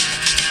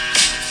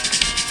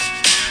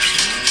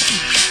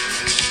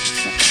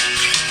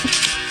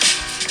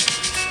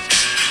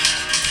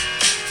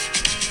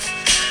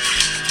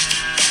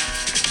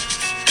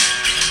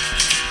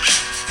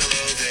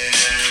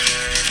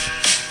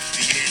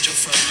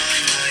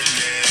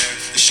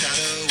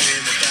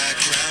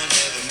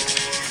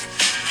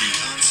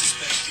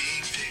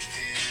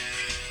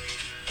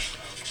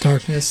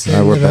darkness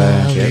in we're the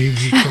back, valley.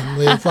 You can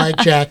live like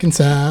Jack and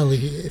Sally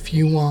if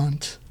you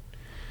want.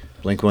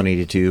 Blink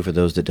 182, for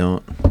those that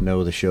don't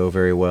know the show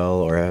very well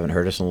or haven't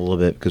heard us in a little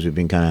bit, because we've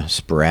been kind of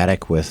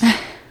sporadic with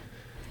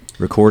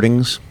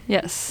recordings.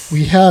 Yes.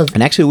 We have.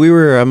 And actually,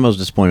 I'm most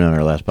disappointed on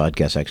our last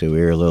podcast. Actually,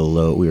 we were a little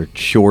low. We were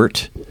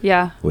short.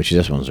 Yeah. Which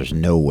this one's, there's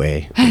no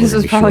way. This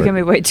was probably going to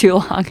be way too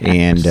long.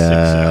 And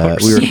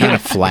we were kind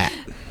of flat.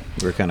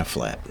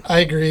 I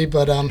agree,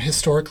 but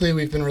historically,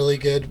 we've been really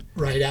good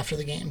right after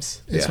the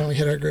games. It's when we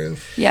hit our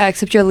groove. Yeah,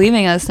 except you're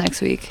leaving us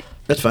next week.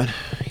 That's fine.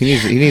 He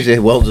needs a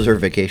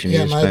well-deserved vacation.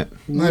 Yeah,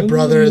 my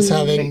brother is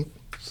having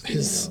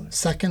his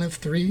second of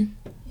 3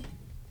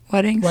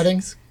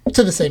 weddings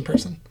to the same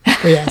person.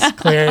 But yes,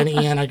 Claire and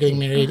Ian are getting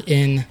married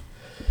in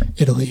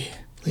Italy.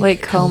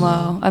 Lake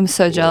Como. I'm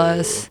so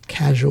jealous.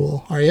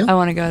 Casual. Are you? I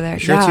want to go there. You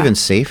sure it's even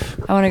safe?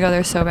 I want to go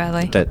there so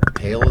badly. That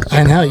hail is...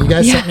 I know. You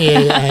guys sent me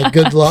a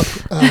good luck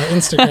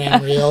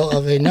Instagram reel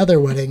of another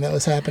wedding that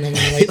was happening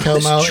in Lake Como.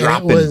 It was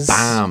dropping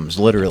bombs,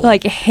 literally.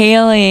 Like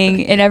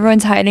hailing, and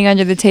everyone's hiding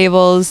under the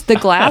tables. The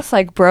glass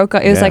broke.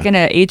 It was like in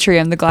an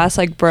atrium. The glass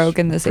broke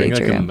in this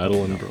atrium. Like a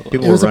metal umbrella.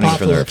 People were running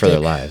for their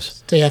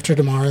lives. Day after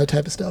tomorrow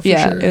type of stuff.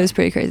 Yeah, sure. it was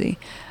pretty crazy.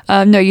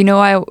 No, you know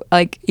why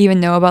I even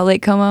know about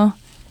Lake Como?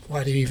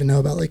 Why do you even know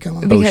about Lake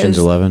Como? Ocean's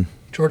 11.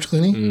 George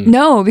Clooney?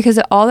 No, because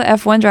all the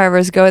F1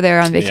 drivers go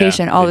there on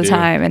vacation all the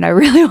time, and I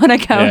really want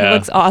to go. It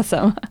looks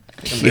awesome.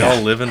 And we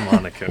all live in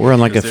Monaco. We're on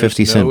like a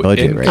 50-cent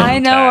budget right now. I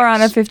know we're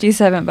on a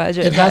 57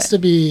 budget. It has to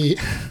be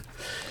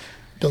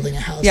building a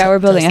house. Yeah, we're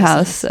building a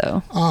house,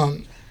 so.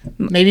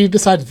 Maybe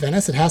besides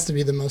Venice, it has to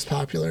be the most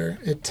popular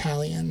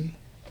Italian.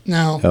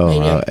 No,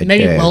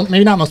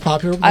 maybe not most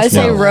popular. I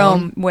say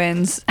Rome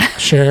wins.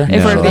 Sure,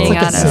 if we're being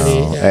honest.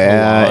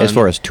 As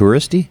far as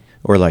touristy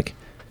or like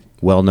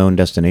well-known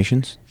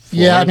destinations.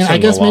 Yeah, I mean, I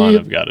guess Milan maybe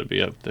have got to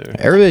be up there.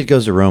 Everybody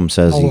goes to Rome.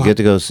 Says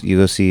you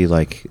go see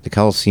like the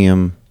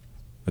Colosseum,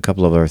 a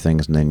couple of other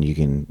things, and then you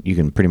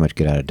can pretty much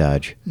get out of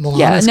Dodge.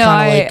 Milan is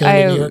like going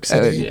to New York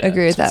City.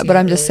 Agree with that, but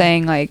I'm just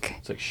saying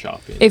it's like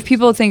shopping. If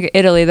people think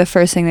Italy, the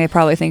first thing they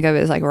probably think of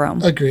is like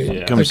Rome. Agreed.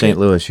 Yeah. Come to St.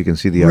 Louis, you can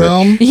see the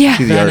Rome, arch. Yeah,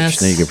 see the Venice. arch,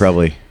 then you could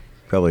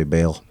probably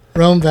bail.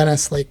 Rome,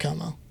 Venice, Lake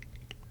Como.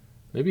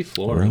 Maybe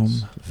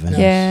Florence. Rome, Venice.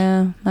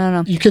 Yeah, I don't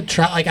know. You could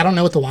try. Like, I don't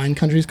know what the wine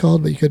country's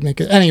called, but you could make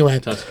it anyway.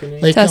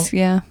 Tuscany.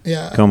 Yeah.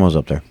 Como's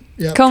up there.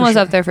 Yeah, Como's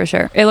up there for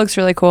sure. It looks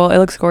really cool. It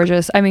looks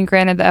gorgeous. I mean,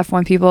 granted, the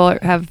F1 people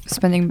have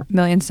spending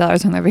millions of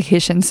dollars on their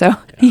vacation, so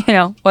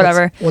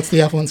whatever. What's the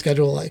F1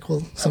 schedule like?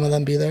 Will some of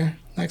them be there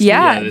next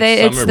Yeah, week?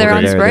 they're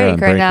on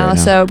break right now.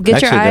 So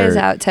get your eyes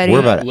out, Teddy.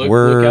 We're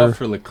look out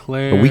for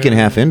Leclerc. a week and a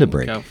half into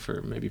break. Look out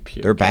for maybe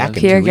Pierre. They're back in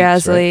Pierre 2 weeks,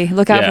 Gasly. right?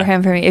 Look out for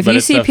him for me. If But you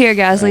it's see a Pierre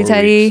Gasly, 4-week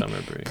Teddy,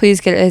 summer break.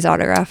 please get his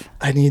autograph.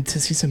 I need to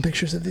see some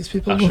pictures of these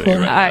people I'll show you before.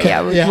 right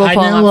Yeah, we'll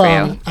pull them up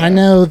for you. I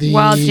know the.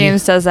 While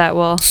James does that,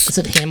 Is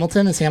it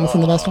Hamilton? Is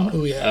Hamilton the best one?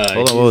 Oh yeah.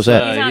 Hold on, what was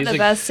that? he's not the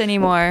best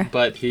anymore.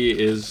 But he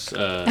is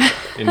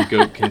in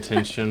GOAT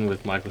contention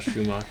with Michael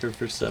Schumacher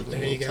for 7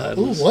 There you go.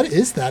 titles. Ooh, what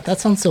is that? That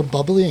sounds so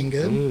bubbly and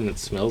good. It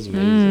smells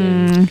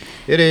amazing.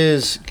 It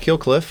is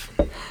Killcliff.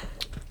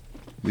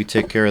 We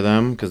take care of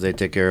them because they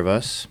take care of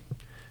us,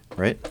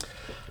 right?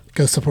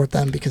 Go support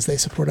them because they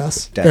support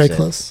us. That's Very it.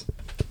 close.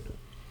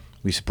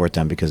 We support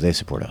them because they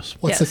support us.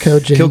 What's Yes. the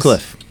code, James?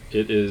 Killcliff.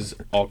 It is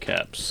all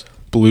caps.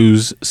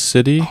 Blues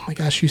City. Oh my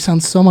gosh, you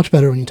sound so much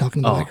better when you talk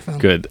into the microphone.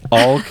 Good.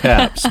 All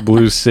caps,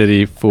 Blues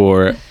City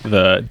for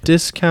the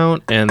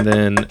discount, and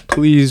then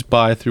please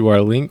buy through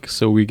our link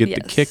so we get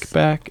the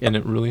kickback, and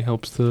it really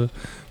helps the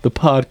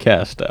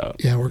podcast out.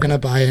 Yeah, we're gonna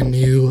buy a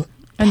new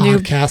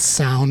podcast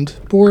sound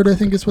board, I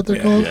think is what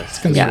they're called. Yes. It's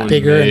gonna be This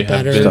bigger one may and have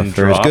better. been Stuff.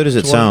 They're as good as it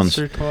dropped sounds. once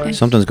or twice.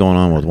 Something's going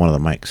on with one of the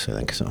mics, I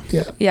think so.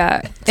 Yeah.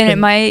 Yeah, and it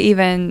might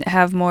even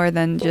have more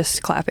than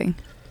just clapping.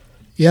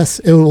 Yes,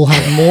 it will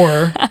have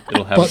more.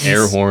 It'll have buttons. an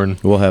air horn.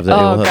 We'll have that.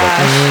 Oh we'll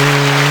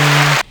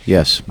have gosh,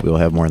 yes, we'll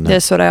have more than that.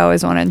 that's what I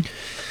always wanted.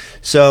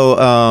 So,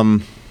 Oh,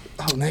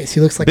 nice. He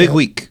looks like big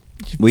week.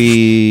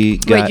 We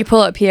got Wait, you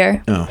pull up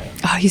Pierre. Oh,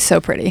 He's so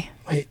pretty.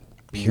 Wait,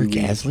 Pierre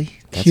Gasly.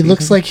 That's he what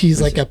looks you like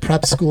he's like a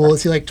prep school.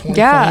 Is he like 25,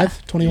 Yeah.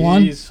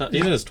 21? He's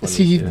in his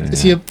 20s.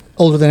 Is he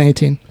older than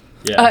 18?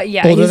 Yeah.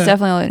 Yeah, Older he's than-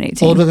 definitely older than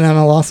 18. Older than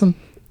Emma Lawson?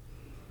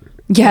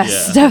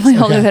 Yes, Yeah. definitely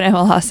older Okay. than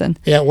Emma Lawson.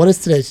 Yeah, what is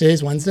today?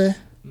 Today's Wednesday?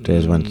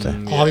 Today's Wednesday.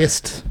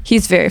 August.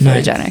 He's very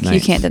Ninth. photogenic. You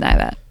Ninth. can't deny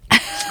that.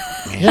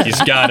 Yeah.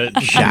 He's got it.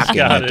 He's Shocking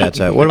got that it. that's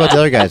out. What about the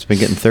other guy that's been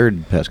getting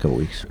third the past couple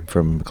weeks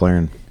from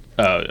McLaren?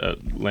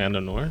 Lando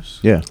Norris.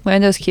 Yeah.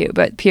 Lando's cute,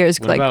 but Pierre's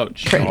What like about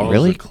pretty. Charles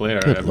Really?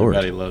 Leclerc? Good Lord.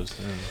 Everybody loves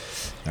him.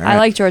 All I right.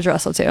 like George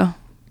Russell too.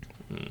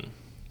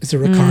 Is it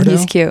Ricardo?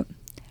 He's cute.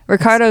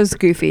 Ricardo's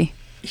goofy.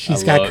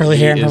 He's got curly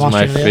hair and He is from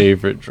my Australia.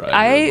 favorite driver.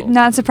 of all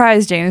Not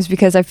surprised, James,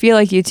 because I feel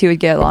like you two would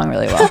get along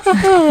really well.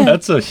 time.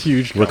 That's a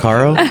huge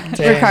Ricaro? Damn,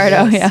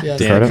 Ricardo, yes, yeah.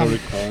 yes. Ricardo? Come-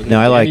 Ricardo. No,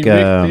 I like,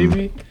 Danny Rick,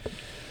 baby.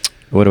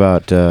 What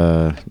about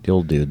the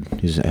old dude?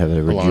 He's having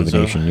a Alonso.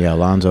 rejuvenation. Yeah,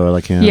 Alonso. I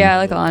like him. Yeah, I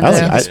like Alonso.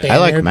 I like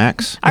Spaniard.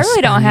 Max. I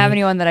really don't have Spaniard.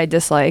 anyone that I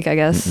dislike, I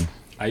guess.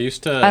 I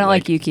used to. I don't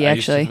like Yuki,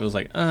 actually. I was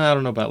like, I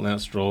don't know about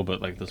Lance Stroll,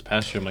 but like this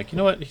past year, I'm like, you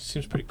know what? He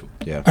seems pretty cool.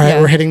 Yeah. All right,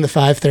 we're hitting the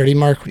 5:30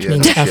 mark, which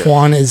means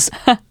F1 is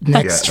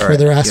next for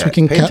the rest. We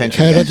can cut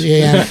it.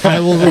 Yeah, I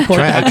will report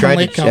back. I've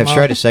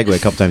tried to segue a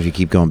couple times. You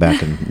keep going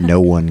back, and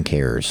no one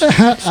cares. So,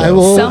 I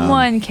will.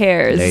 Someone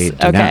cares. They do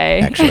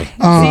okay. not, actually.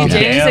 See,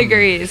 James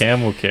agrees.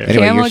 Cam will care.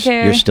 Anyway,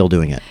 you're still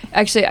doing it.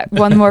 Actually,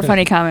 one more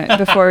funny comment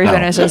before we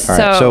finish this. All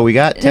right, so we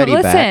got Teddy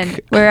back.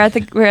 Listen,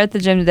 we're at the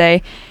gym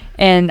today,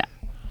 and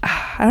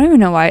I don't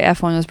even know why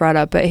F1 was brought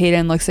up, but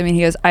Hayden looks at me and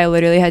he goes, I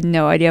literally had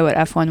no idea what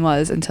F1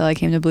 was until I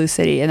came to Blue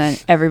City, and then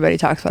everybody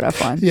talks about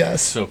F1.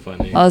 Yes. So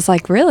funny. I was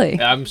like, really?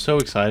 Yeah, I'm so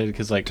excited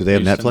because like, do they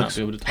have Netflix?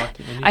 Be able to talk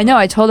to I know.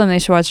 I told them they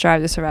should watch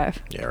Drive to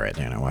Survive. Yeah, right.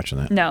 They're not watching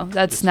that. No,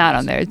 that's not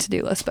on their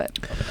to-do list, but.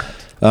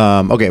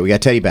 Okay, we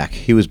got Teddy back.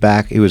 He was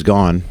back. He was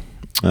gone.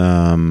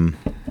 Well,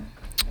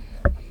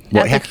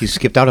 heck, he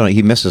skipped out on it.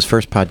 He missed his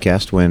first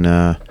podcast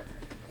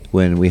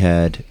when we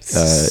had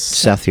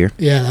Seth here.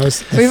 Yeah, that was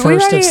the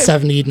first of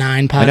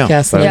 79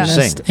 podcasts that I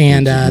missed,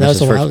 and that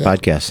was a while ago.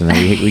 Podcast, and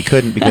then we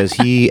couldn't because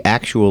he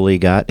actually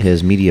got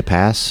his media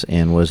pass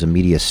and was a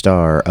media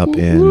star up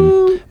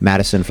in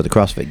Madison for the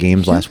CrossFit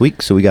Games last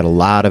week. So we got a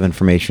lot of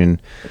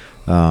information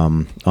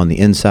on the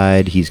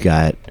inside. He's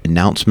got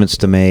announcements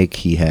to make.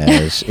 He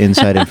has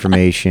inside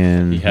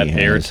information. He had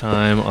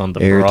airtime on the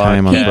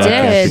broadcast.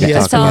 He did. He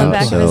I saw him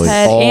back of his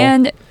head,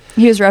 and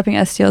he was repping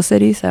STL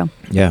City. So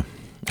yeah.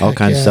 All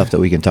kinds of stuff that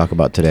we can talk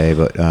about today,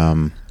 but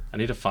I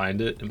need to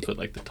find it and put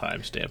like the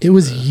timestamp. It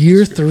was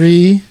year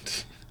 3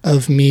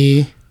 of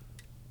me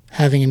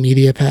having a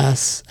media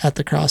pass at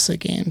the CrossFit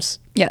Games.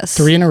 Yes,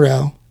 3 in a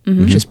row,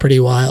 which is pretty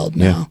wild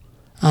now.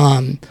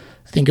 I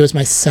think it was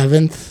my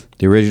 7th.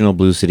 The original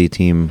Blue City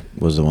team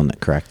was the one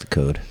that cracked the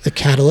code. The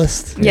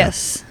catalyst.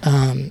 Yes.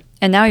 And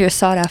now you're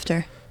sought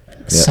after.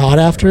 Sought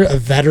after, a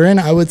veteran,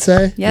 I would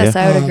say. Yes,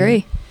 I would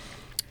agree.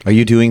 Are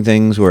you doing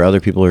things where other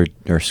people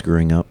are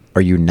screwing up?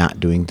 Are you not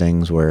doing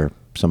things where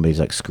somebody's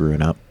like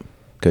screwing up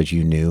because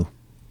you knew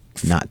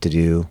not to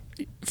do?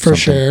 For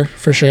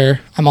sure.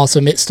 I'm also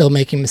still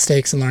making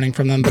mistakes and learning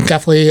from them, but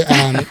definitely.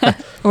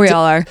 We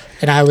all are.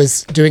 And I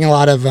was doing a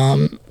lot of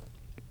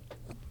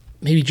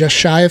maybe just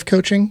shy of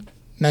coaching,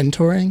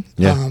 mentoring,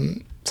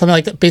 something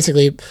like that.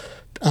 Basically,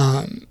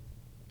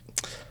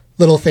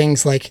 little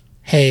things like,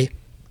 hey,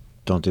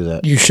 don't do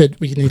that.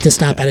 We need to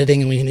stop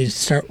editing and we need to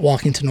start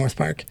walking to North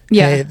Park.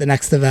 Yeah. Hey, the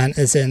next event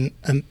is in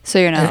so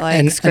you're not like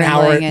an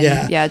scrambling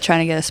hour, and trying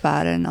to get a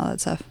spot and all that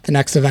stuff. The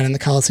next event in the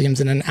Coliseum's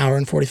in an hour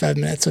and 45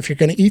 minutes. So if you're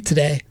going to eat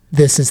today,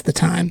 this is the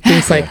time.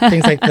 Things like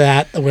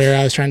that, where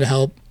I was trying to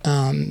help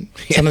some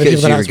of the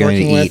people that I was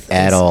working with. Eat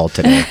at all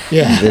today.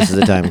 Yeah. This is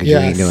the time because you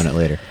ain't doing it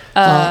later.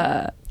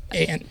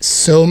 And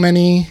so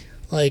many,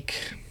 like,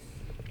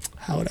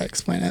 how would I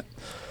explain it?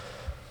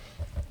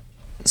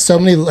 So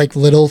many like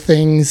little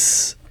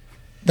things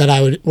that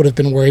I would have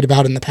been worried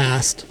about in the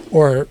past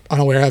or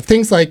unaware of.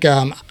 Things like,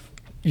 or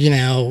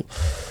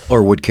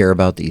would care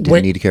about that you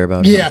didn't need to care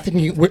about. Yeah,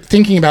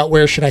 thinking about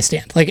where should I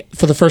stand. Like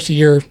for the first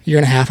year and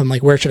a half, I'm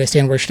like, where should I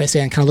stand?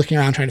 Kind of looking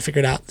around, trying to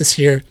figure it out. This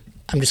year,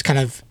 I'm just kind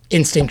of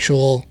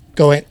instinctual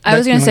going. I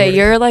was gonna say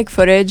your like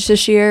footage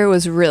this year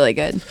was really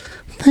good.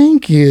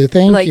 Thank you.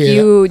 Like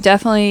you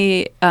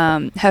definitely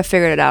have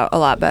figured it out a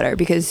lot better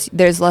because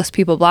there's less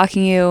people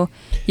blocking you.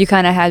 You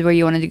kind of had where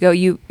you wanted to go.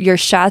 Your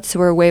shots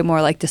were way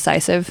more like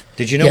decisive.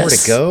 Did you know where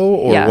to go,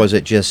 or was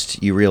it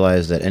just you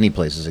realized that any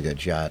place is a good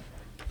shot?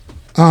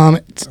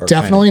 It's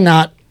definitely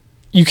not.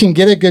 You can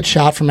get a good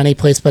shot from any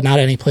place, but not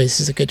any place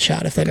is a good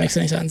shot, if that makes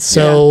any sense.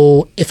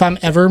 So if I'm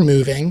ever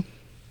moving,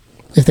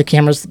 if the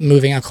camera's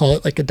moving, I'll call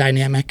it like a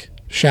dynamic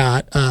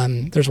shot.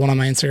 There's one on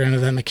my Instagram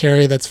of Emma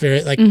Carey that's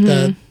very like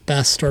the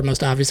best or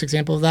most obvious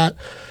example of that.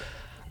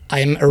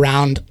 I am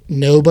around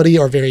nobody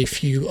or very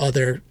few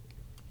other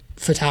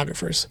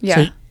photographers. Yeah.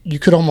 So you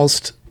could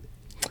almost,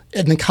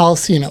 in the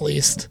Coliseum at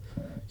least,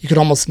 you could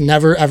almost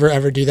never, ever,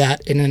 ever do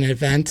that in an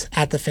event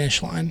at the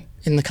finish line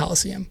in the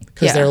Coliseum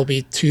because there will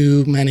be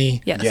too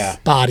many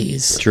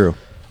bodies True.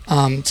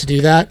 To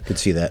do that. Could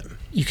see that.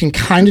 You can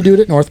kind of do it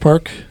at North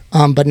Park,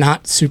 but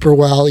not super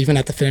well even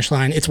at the finish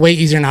line. It's way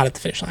easier not at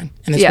the finish line.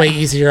 And it's way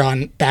easier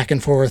on back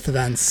and forth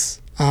events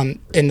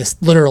in this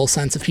literal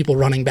sense of people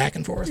running back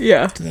and forth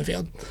to the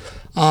field.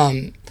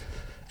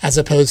 As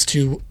opposed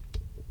to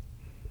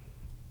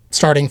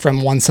starting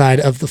from one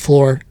side of the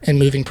floor and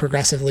moving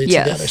progressively to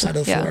the other side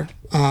of the floor.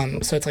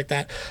 So it's like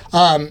that.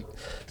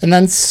 And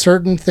then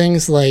certain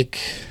things like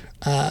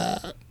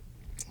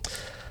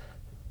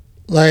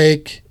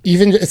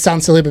even, it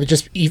sounds silly, but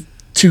just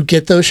to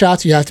get those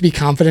shots, you have to be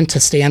confident to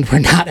stand where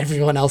not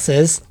everyone else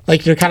is.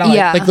 Like you're kind of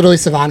like literally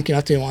Savon came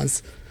up to me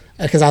once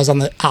because I was on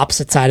the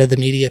opposite side of the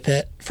media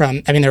pit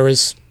there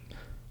was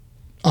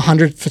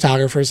 100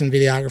 photographers and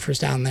videographers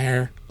down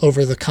there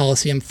over the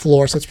Coliseum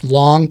floor. So it's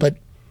long, but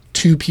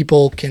 2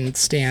 people can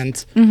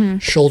stand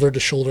shoulder to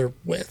shoulder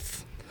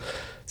width.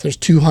 So there's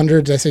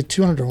 200, did I say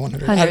 200 or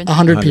 100?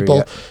 100 people.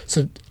 Yeah.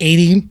 So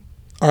 80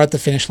 are at the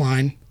finish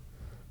line,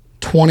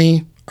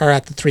 20 are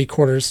at the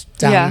 3/4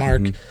 down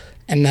mark,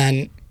 and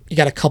then you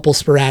got a couple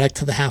sporadic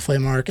to the halfway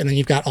mark, and then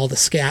you've got all the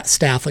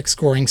staff, like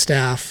scoring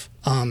staff,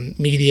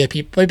 media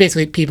people,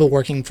 basically people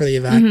working for the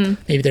event.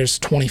 Maybe there's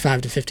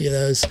 25 to 50 of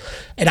those,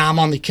 and I'm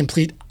on the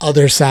complete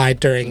other side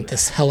during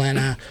this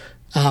Helena.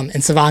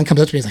 And Savan comes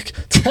up to me, he's like,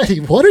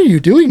 Teddy, what are you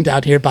doing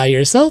down here by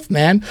yourself,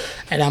 man?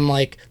 And I'm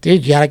like,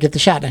 dude, you gotta get the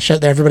shot. And I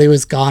showed everybody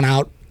was gone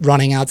out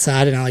running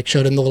outside, and I like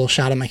showed him the little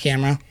shot on my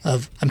camera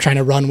of I'm trying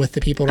to run with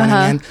the people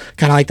running in,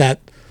 kind of like that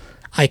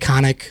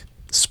iconic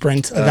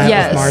sprint event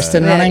with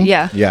Marston running.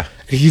 Yeah.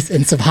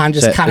 And Savan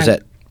just kind of. Is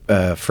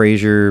that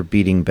Frazier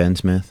beating Ben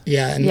Smith?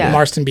 Yeah, and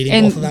Marston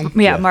beating both of them.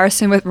 Yeah,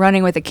 Marston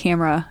running with a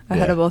camera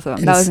ahead of both of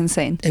them. That was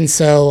insane. And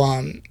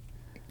so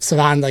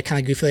Savan like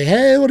kind of goofily,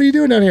 hey, what are you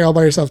doing down here all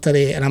by yourself,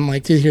 Teddy? And I'm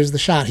like, dude, here's the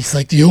shot. He's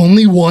like, the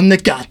only one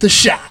that got the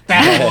shot.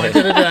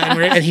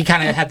 And he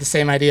kind of had the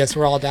same idea,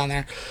 so we're all down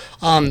there.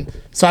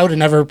 So I would have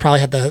never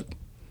probably had the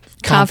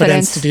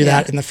confidence to do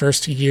that in the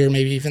first year,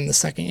 maybe even the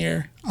second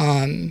year.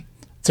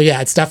 So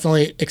yeah, it's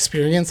definitely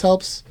experience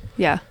helps.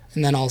 Yeah.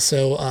 And then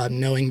also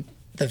knowing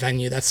the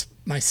venue. That's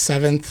my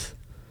 7th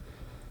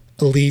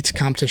elite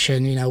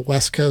competition,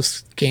 West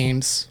Coast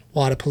Games,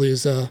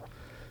 Wadapalooza,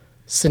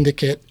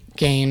 Syndicate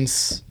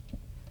Games,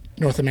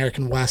 North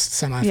American West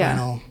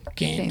semifinal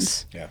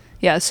games.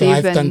 Yeah. So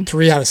I've done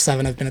 3 out of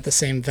 7. I've been at the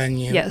same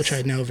venue, which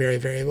I know very,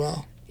 very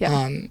well.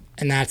 Yeah.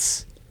 And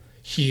that's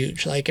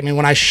huge. Like, I mean,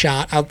 when I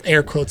shot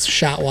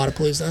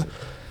Wadapalooza,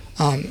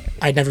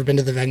 I'd never been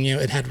to the venue.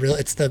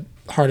 It's the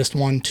hardest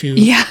one to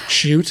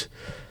shoot.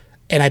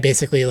 And I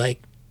basically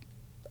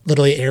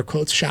literally air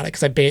quotes shot it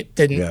because I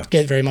didn't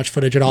get very much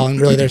footage at all. And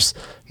really there's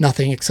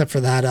nothing except for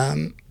that.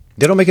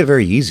 They don't make it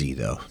very easy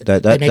though.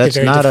 That's not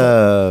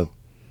difficult.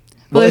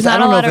 Well, there's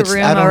not a lot of room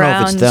around. I don't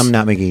know if it's them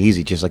not making it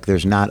easy. Just like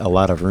there's not a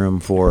lot of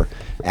room for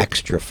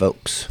extra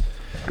folks.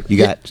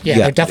 They're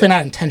definitely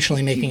not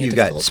intentionally making it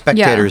difficult. You've got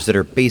spectators that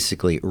are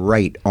basically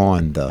right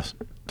on the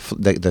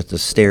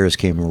stairs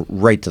came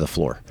right to the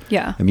floor.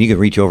 Yeah. I mean, you can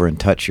reach over and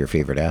touch your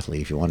favorite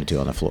athlete if you wanted to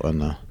on the floor, on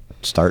the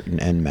start and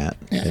end mat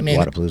at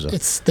Wadapalooza.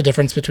 It's the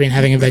difference between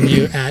having a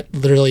venue at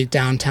literally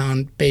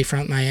downtown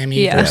Bayfront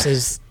Miami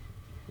versus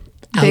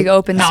big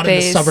open out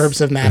space in the suburbs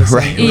of Madison.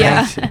 Right.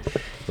 Yeah.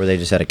 Where they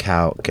just had a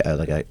cow,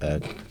 like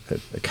a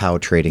cow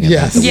trading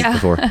event the week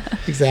before.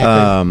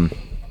 Exactly.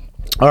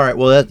 All right.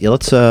 Well,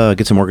 let's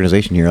get some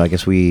organization here. I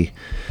guess we.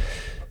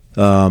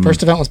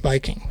 First event was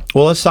biking.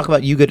 Well, let's talk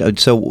about you.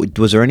 So,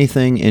 was there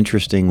anything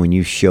interesting when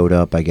you showed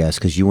up? I guess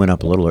because you went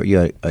up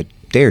a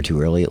day or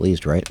two early, at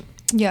least, right?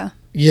 Yeah.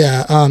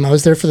 Yeah, I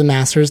was there for the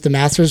Masters. The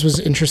Masters was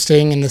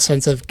interesting in the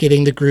sense of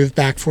getting the groove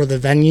back for the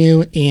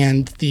venue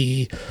and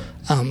the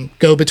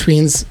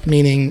go-betweens,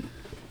 meaning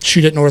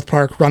shoot at North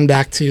Park, run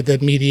back to the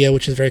media,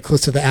 which is very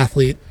close to the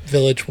athlete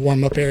village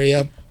warm-up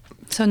area.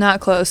 So not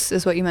close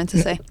is what you meant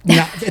to say.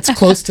 No, it's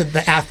close to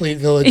the athlete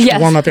village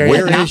warm-up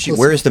area.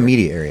 Where is the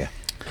media area?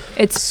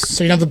 It's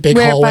the big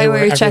hallway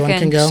where everyone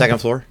can go. Second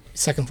floor?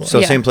 Second floor.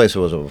 So same place it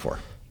was before.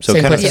 So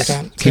same kind place.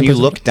 Can you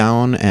look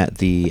down at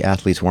the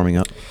athletes warming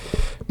up?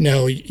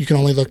 No, you can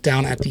only look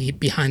down at the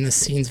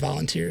behind-the-scenes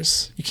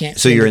volunteers. You can't.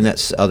 So you're in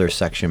that other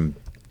section.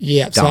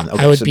 Yeah, down. So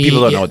I would be.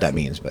 People don't know what that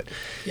means, but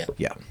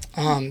yeah.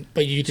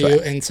 But you do,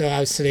 and so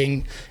I was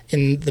sitting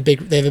in the big.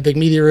 They have a big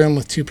media room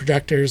with 2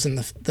 projectors and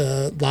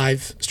the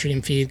live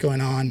stream feed going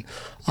on,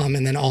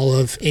 and then all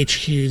of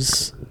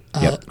HQ's.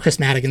 Chris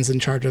Madigan's in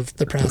charge of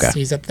the press. Okay.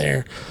 He's up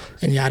there,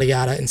 and yada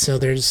yada. And so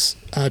there's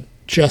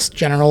just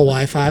general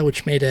Wi-Fi,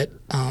 which made it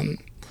a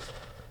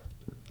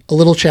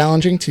little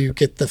challenging to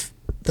get the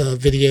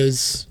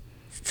videos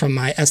from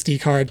my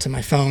SD card to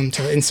my phone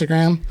to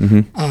Instagram.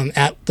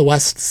 At the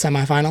West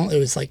semifinal, it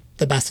was like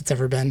the best it's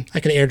ever been. I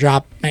could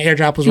airdrop. My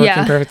airdrop was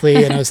working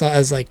perfectly, and I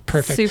was like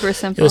perfect. Super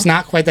simple. It was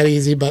not quite that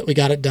easy, but we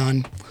got it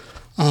done.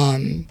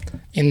 And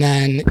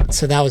then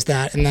so that was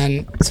that. And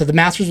then so the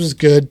Masters was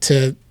good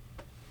to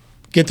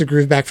get the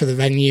groove back for the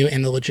venue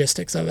and the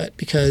logistics of it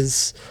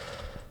because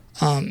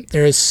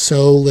there is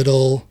so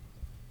little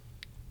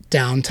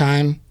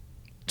downtime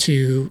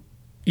to,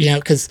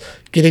 because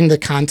getting the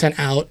content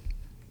out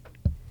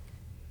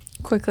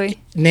quickly.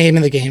 Name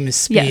of the game is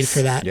speed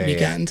for that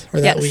weekend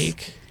or that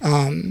week.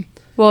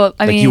 Well,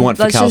 I mean, you want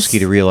Fikowski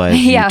to realize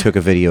you took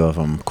a video of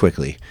him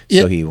quickly,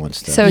 so he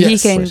wants to. So he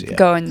can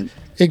go and.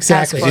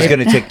 Exactly. He's going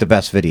to take the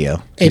best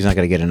video. He's not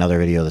going to get another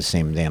video of the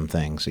same damn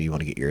thing, so you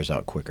want to get yours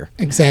out quicker.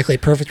 Exactly.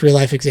 Perfect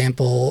real-life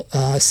example.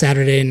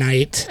 Saturday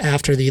night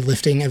after the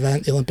lifting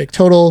event, the Olympic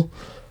total,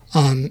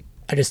 I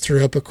just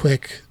threw up a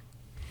quick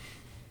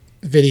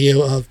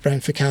video of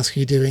Brent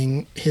Fikowski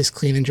doing his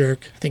clean and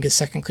jerk. I think his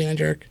second clean and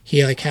jerk. He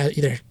had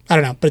either, I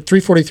don't know, but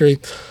 343.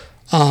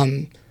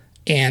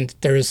 And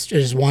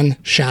there's one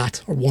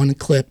shot or one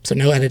clip, so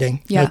no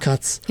editing, no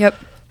cuts. Yep.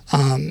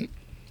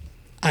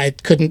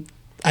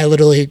 I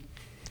literally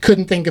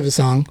couldn't think of a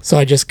song, so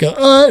I just go,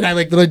 and I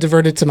literally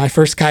diverted to my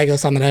first Kygo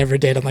song that I ever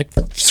did. I'm like,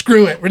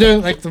 screw it, we're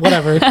doing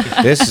whatever.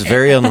 This is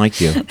very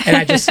unlike you. And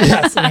I just,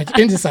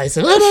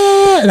 indecisive,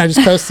 and I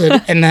just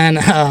posted, and then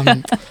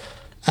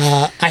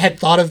I had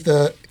thought of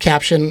the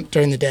caption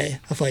during the day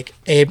of I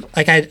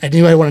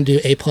knew I wanted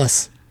to do A+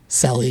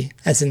 celly,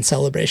 as in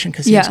celebration,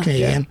 because he was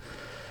Canadian.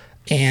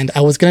 And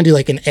I was gonna do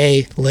like an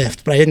A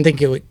lift, but I didn't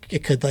think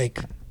it could like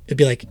it'd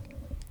be like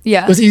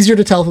it was easier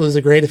to tell if it was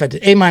a grade if I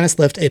did A-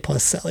 lift, A+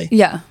 celly.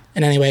 Yeah.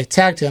 And anyway,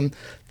 tagged him.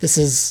 This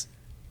is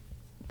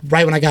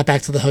right when I got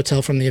back to the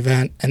hotel from the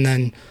event, and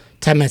then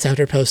 10 minutes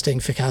after posting,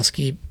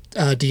 Fikowski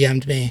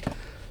DM'd me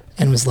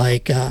and was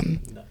like,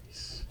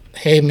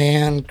 "Hey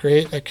man,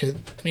 great!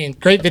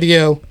 Great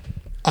video.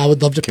 I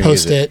would love to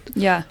post it.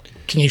 Yeah.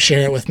 Can you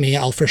share it with me?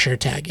 I'll for sure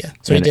tag you."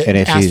 So he did. And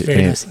if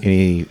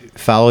he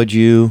followed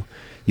you.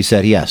 You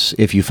said, yes,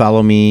 if you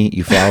follow me,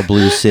 you follow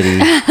Blue City,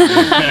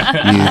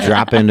 you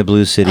drop into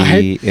Blue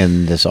City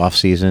in this off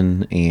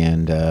season,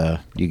 and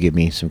you give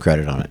me some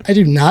credit on it. I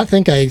do not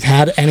think I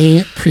had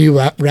any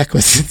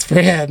prerequisites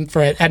for him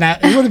for it. And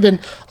it would have been,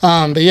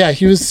 but yeah,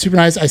 he was super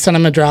nice. I sent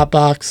him a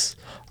Dropbox.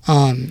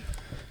 I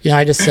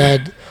just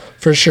said,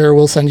 for sure,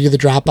 we'll send you the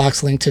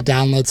Dropbox link to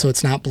download so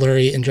it's not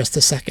blurry in just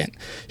a second.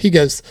 He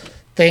goes,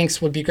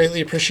 thanks, would be greatly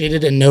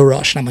appreciated, and no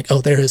rush. And I'm like,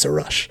 oh, there is a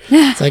rush.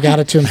 So I got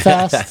it to him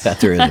fast.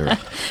 There is a rush.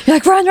 You're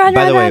like, run.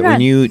 By the way, when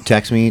you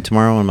text me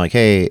tomorrow, I'm like,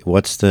 hey,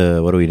 what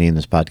do we name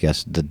this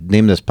podcast? The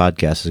name of this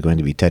podcast is going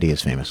to be Teddy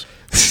is Famous.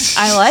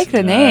 I like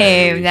the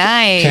name.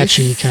 Nice.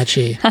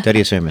 Catchy. Teddy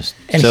is Famous.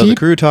 And so the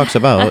crew talks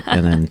about,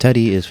 and then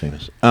Teddy is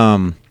Famous.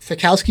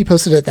 Fikowski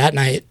posted it that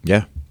night.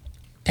 Yeah.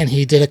 And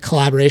he did a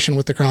collaboration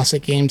with the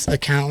CrossFit Games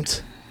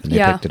account. And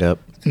they picked it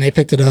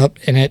up.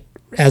 And it,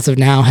 as of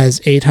now,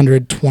 has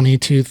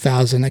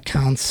 822,000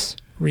 accounts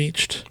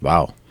reached.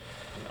 Wow.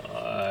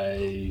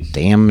 Nice.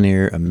 Damn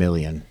near 1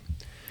 million.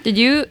 Did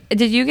you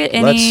get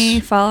any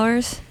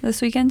followers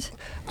this weekend?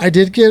 I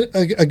did get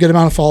a good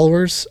amount of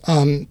followers.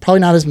 Probably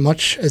not as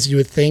much as you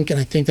would think, and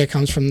I think that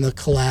comes from the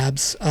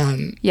collabs.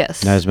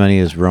 Yes. Not as many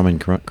as Roman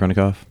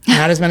Kronikov?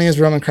 Not as many as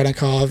Roman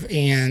Kronikov,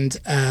 and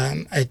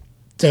I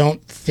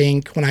don't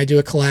think when I do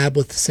a collab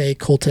with, say,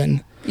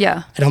 Colton,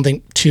 I don't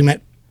think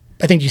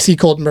I think you see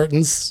Colton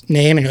Burton's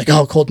name and you're like,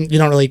 oh, Colton, you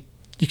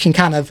can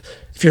kind of,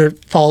 if you're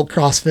followed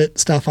CrossFit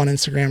stuff on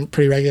Instagram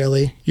pretty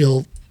regularly,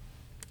 you'll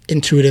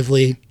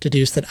intuitively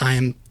deduce that I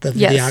am the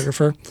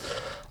videographer.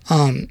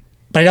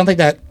 But I don't think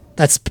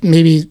that's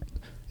maybe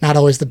not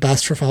always the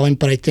best for following,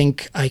 but I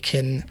think I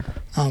can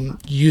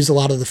use a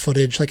lot of the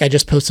footage. Like I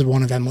just posted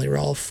one of Emily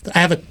Rolfe. I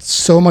have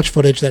so much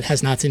footage that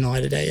has not seen the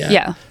light of day yet.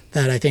 Yeah.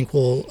 That I think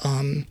will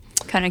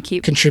kind of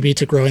contribute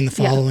to growing the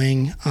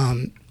following.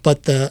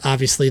 But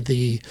obviously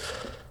the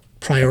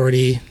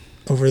priority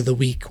over the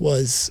week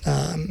was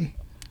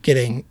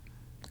getting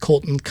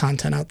Colton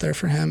content out there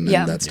for him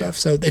and that stuff.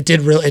 So it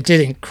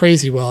did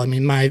crazy well. I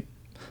mean, my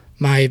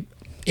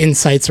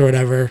insights or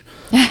whatever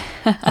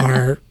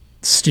are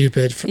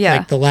stupid.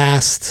 Like the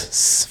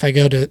last, if I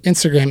go to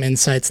Instagram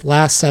insights,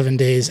 last 7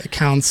 days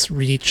accounts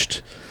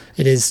reached,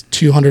 it is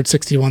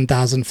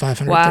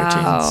 261,513.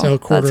 Wow, so a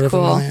quarter that's of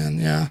cool. 1 million.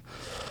 Yeah.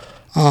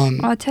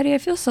 Oh, Teddy, I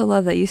feel so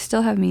loved that you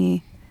still have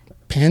me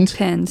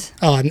pinned.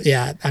 Oh,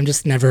 I'm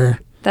just never.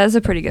 That is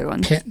a pretty good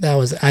one. That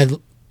was I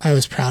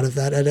was proud of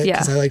that edit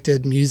because I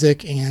did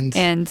music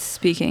and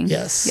speaking.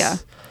 Yes. Yeah.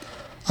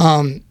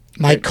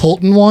 My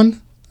Colton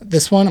one.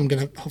 This one,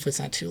 hopefully it's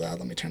not too loud.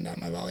 Let me turn down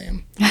my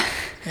volume. Yeah,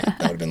 that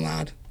would have been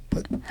loud.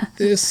 But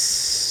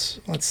this,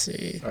 let's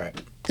see. All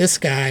right. This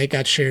guy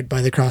got shared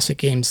by the CrossFit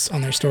Games on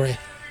their story.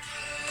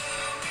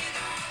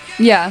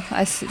 Yeah,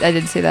 I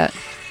did see that.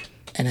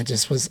 And it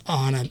just was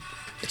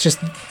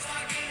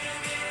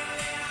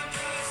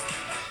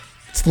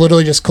it's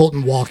literally just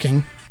Colton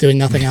walking, doing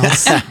nothing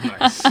else.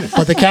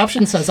 But the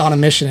caption says on a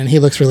mission, and he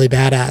looks really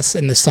badass.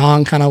 And the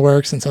song kind of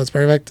works, and so it's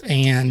perfect.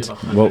 And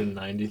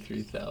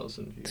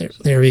 193,000 views.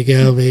 There we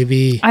go,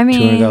 baby. I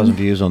mean, 200,000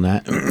 views on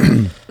that.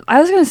 I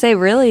was going to say,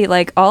 really,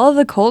 like, all of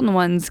the Colton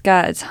ones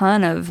got a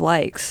ton of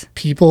likes.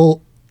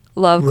 People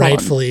love Colton.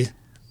 Rightfully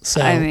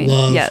so.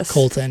 Love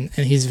Colton.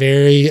 And he's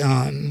very,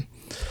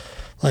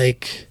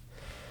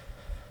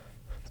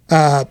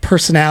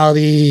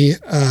 personality,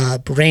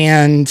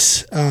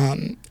 brand,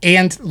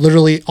 and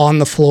literally on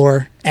the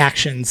floor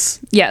actions.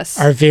 Yes.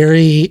 Are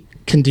very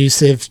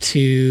conducive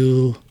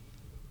to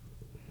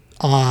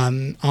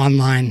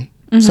online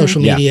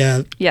social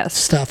media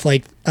stuff.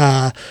 Like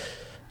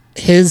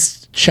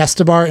his chest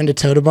to bar into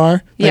toe to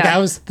bar. Like that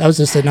was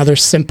just another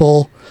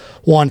simple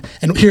one.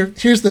 And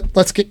here's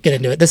let's get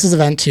into it. This is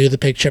event 2, the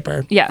pig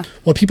chipper. Yeah.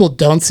 What people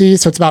don't see,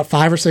 so it's about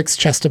 5 or 6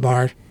 chest to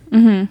bar.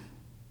 Mm-hmm.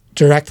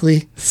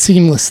 Directly,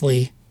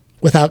 seamlessly,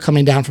 without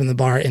coming down from the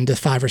bar into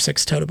 5 or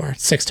 6 toe to bar,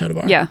 6 toe to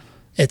bar. Yeah.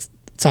 It's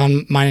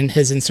on mine and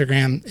his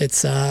Instagram.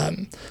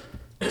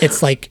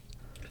 It's like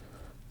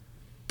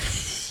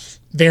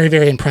very,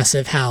 very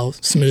impressive how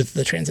smooth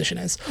the transition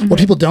is. Mm-hmm. What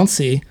people don't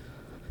see,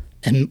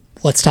 and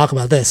let's talk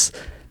about this,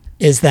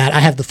 is that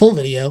I have the full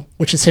video,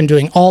 which is him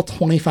doing all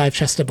 25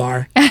 chest to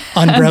bar,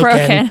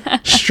 unbroken,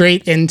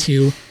 straight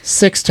into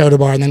 6 toe to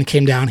bar, and then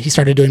came down. He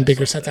started doing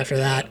bigger sets after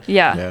that.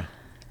 Yeah.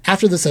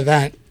 After this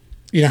event,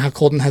 you know how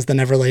Colton has the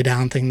never lay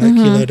down thing that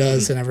Kilo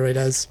does and everybody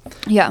does?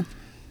 Yeah.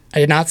 I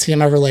did not see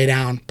him ever lay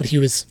down, but he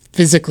was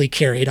physically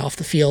carried off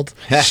the field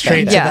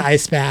straight to the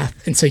ice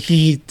bath. And so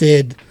he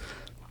did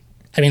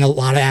I mean, a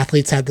lot of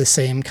athletes had the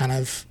same kind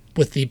of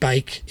with the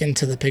bike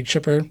into the pig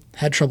chipper,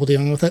 had trouble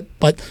dealing with it.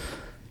 But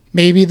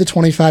maybe the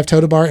 25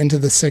 toe to bar into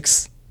the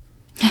 6,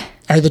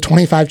 or the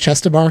 25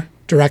 chest to bar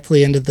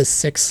directly into the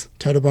 6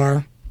 toe to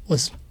bar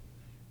was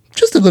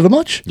just a little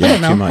much. Yeah, I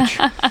don't know. too much.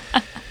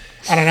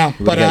 I don't know.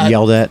 We But got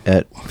yelled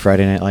at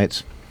Friday Night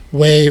Lights.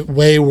 way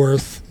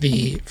worth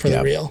the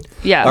real.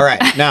 Yeah. All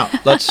right, now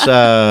let's.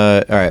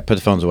 All right, put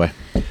the phones away.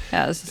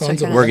 Yeah, this is Phones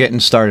checking away. out. We're getting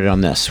started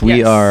on this. We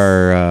Yes.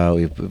 are.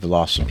 We've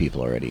lost some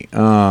people already.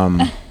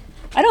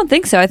 I don't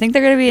think so. I think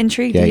they're going to be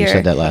intrigued Yeah, to you hear.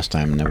 said that last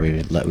time, and then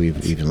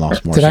we've even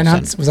lost more. Did I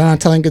since not? Was I not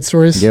telling good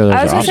stories? then. Yeah, those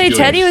I was are going to say, awesome.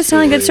 Teddy was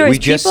telling good stories. We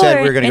just People said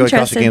we are were going to go to CrossFit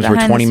interested Games. We're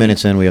behind 20 the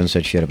minutes scenes. in. We haven't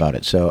said shit about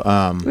it.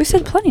 So We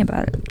said plenty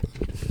about it.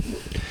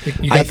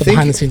 You got the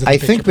behind the scenes. Of the I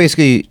think picture.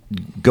 basically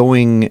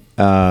going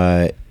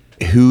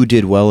who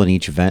did well in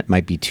each event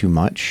might be too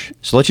much.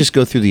 So let's just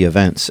go through the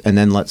events and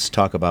then let's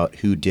talk about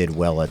who did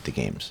well at the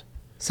games.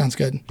 Sounds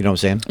good. You know what I'm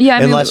saying? Yeah, I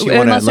mean, unless you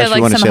want unless there are,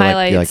 like, some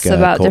highlights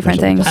about Colton or different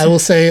something. things. I will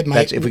say it might.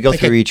 That's, if we go like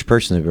through each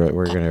person,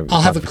 we're going to.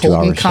 I'll have a for 2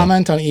 Colton hours, so.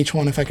 comment on each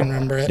one if I can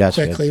remember it That's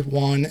quickly.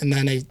 One, and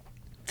then a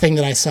thing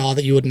that I saw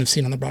that you wouldn't have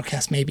seen on the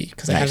broadcast, maybe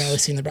because I haven't Nice. really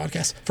seen the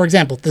broadcast. For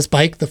example, this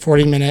bike, the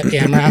 40-minute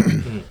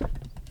AMRAP.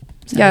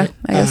 Yeah,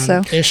 I guess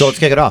so. Ish. So let's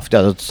kick it off.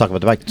 Yeah, let's talk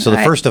about the bike. So the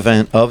All right. first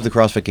event of the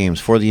CrossFit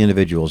Games for the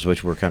individuals,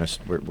 which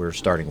we're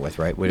starting with,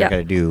 right? We're Yeah.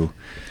 going to do.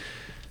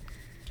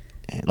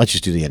 Let's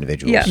just do the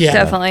individuals. Yeah, Yeah.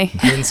 definitely.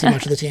 I didn't see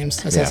much of the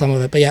teams. I saw Yeah. some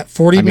of it, but yeah,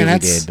 40 I mean,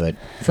 minutes we did,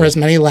 for as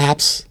many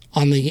laps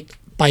on the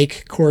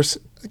bike course.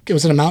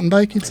 Was it a mountain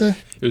bike? You'd say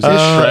It was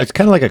but a it's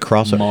kind of like a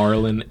crossover.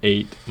 Marlin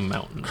 8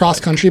 mountain. cross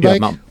country Yeah,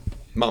 bike.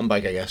 mountain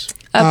bike, I guess.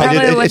 Probably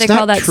what it's they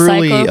call not that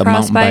truly a cyclocross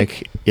mountain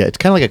bike. Yeah, it's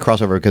kind of like a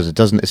crossover because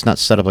it's not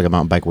set up like a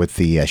mountain bike with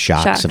the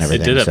shocks Shocks. and It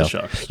everything. did have so. the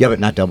shocks. Yeah, but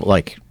not double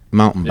like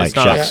mountain bike It's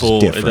not shocks.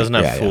 full. Different. It doesn't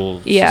have Yeah,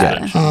 full Yeah.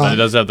 suspension, but it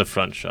does have the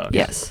front shock.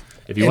 Yes.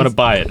 If you want to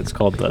buy it, it's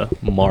called the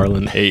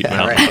Marlin 8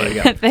 mountain right, there you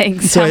bike. go.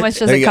 Thanks. So How much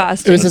does there it you go.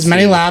 cost? It was as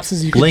many see. laps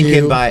as you could Link do.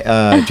 in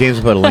by James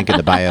will put a link in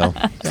the bio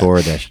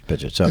for the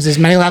picture. So It was as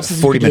many laps as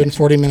you 40 could do in minutes.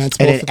 40 minutes.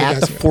 And both then of the at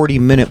guys the were-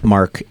 40-minute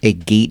mark, a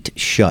gate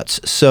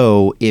shuts.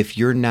 So if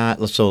you're not,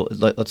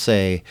 let's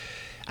say,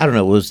 I don't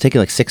know, it was taking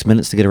like 6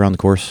 minutes to get around the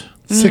course.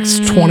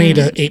 6:20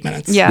 to 8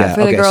 minutes. Yeah,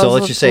 for the okay. girls, So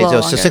let's it's just a say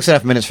little so longer.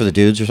 6.5 minutes for the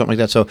dudes or something like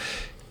that. So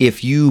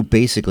if you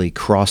basically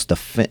crossed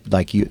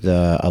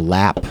a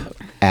lap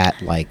at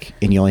like,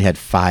 and you only had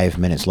 5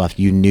 minutes left,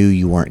 you knew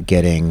you weren't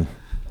getting.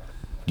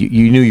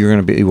 You knew you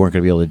weren't going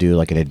to be able to do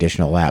like an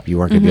additional lap. You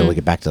weren't going to be able to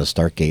get back to the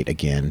start gate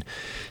again.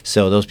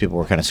 So those people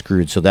were kind of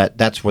screwed. So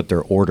that's what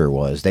their order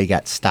was. They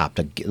got stopped.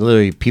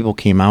 Literally, people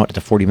came out at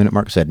the 40-minute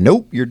mark and said,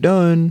 "Nope, you're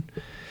done."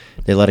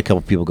 They let a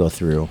couple people go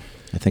through.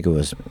 I think it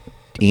was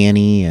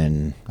Annie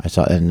and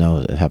I know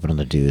it happened on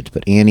the dudes,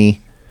 but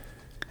Annie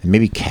and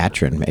maybe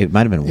Katrin. It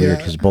might have been weird Yeah.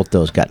 because both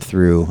those got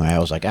through. I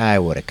was like, I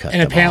would have cut.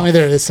 And them apparently off.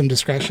 there is some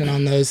discretion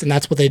on those, and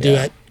that's what they do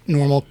at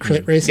normal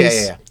crit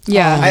races. Yeah.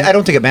 Yeah. I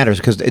don't think it matters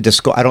because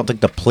I don't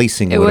think the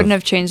placing. It wouldn't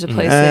have changed the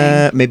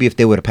placing. Maybe if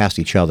they would have passed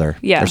each other,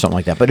 Yeah. or something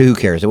like that. But who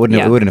cares? It wouldn't.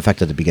 Yeah. It wouldn't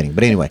affect at the beginning.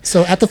 But anyway,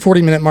 So at the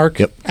 40-minute mark,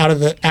 Yep. out of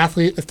the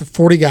athlete, if the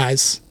 40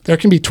 guys, there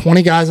can be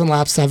 20 guys on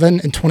lap 7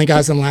 and 20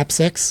 guys on lap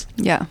 6.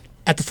 Yeah.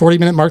 At the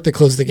 40-minute mark, they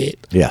close the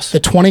gate. yes, The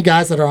 20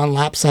 guys that are on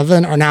lap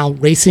 7 are now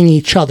racing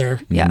each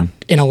other Yeah.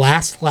 in a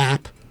last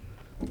lap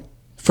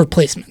for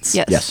placements.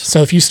 Yes. Yes.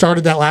 So if you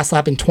started that last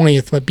lap in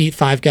 20th but beat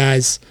 5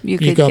 guys, You you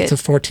could go up get- to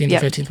 14th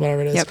yep. or 15th,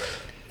 whatever it is. Yep.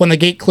 When the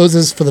gate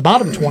closes for the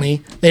bottom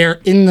 20, they are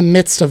in the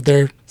midst of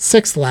their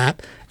 6th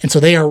lap, and so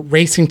they are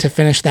racing to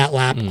finish that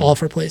lap all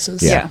for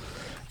places. Yeah.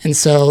 And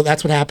so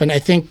that's what happened. I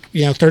think,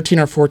 13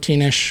 or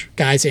 14-ish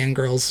guys and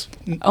girls.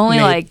 Only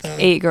made like the-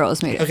 8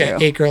 girls made it Okay,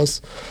 through. 8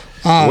 girls.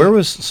 where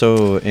was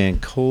in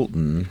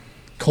Colton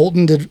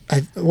Colton did,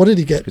 what did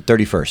he get?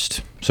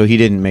 31st? So he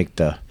didn't make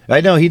the. I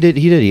know he did.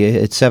 He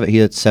had 7. He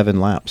had 7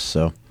 laps.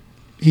 So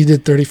He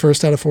did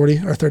 31st out of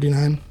 40 or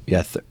 39.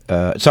 yeah.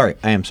 Sorry,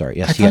 I am sorry.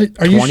 I Yes, he had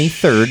thought- are you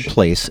 23rd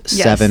place,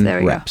 Yes, 7 there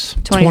we go. reps.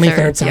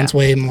 23rd sounds yeah.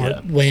 way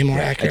more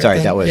Yeah. accurate. Sorry,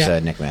 than- that was yeah.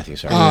 Nick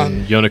Matthews. Sorry.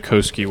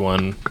 Yonakoski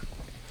won.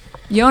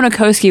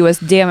 Yonakoski was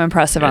damn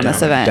impressive on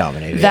this event.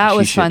 Dominated. That She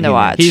was should- fun to he-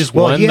 watch. He's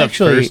Well, won he the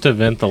actually- first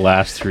event the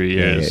last 3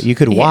 years. You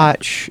could Yeah.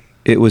 watch.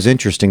 It was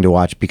interesting to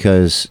watch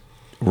because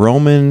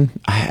Roman.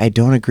 I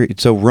don't agree.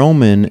 So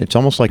Roman, it's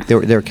almost like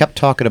they kept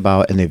talking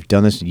about, and they've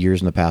done this years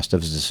in the past,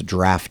 of this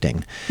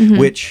drafting,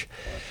 which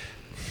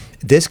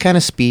this kind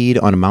of speed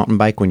on a mountain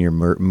bike when you're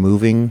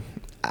moving,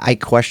 I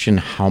question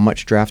how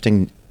much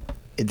drafting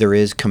there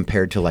is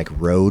compared to like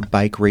road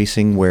bike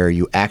racing, where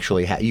you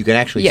actually you can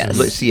actually Yes,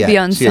 see be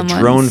on a drone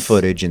someone's-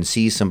 footage and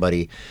see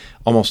somebody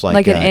almost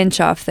like an inch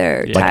off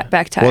their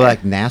back tire. well,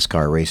 like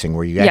NASCAR racing,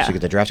 where you Yeah. actually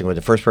get the drafting, where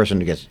the first person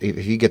who gets, if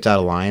he gets out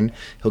of line,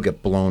 he'll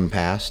get blown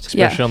past.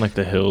 Especially Yeah. on like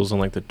the hills on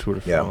like the Tour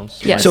de France.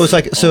 Yes. So it's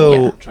like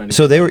Yeah.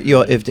 so they were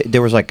if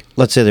there was like,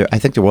 let's say I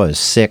think there was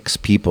 6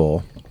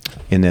 people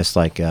in this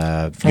like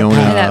that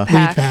Yona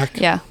pack.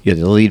 pack. Yeah. Yeah,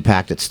 the lead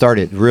pack that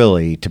started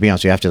really, to be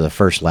honest with you, after the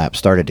first lap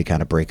started to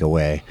kind of break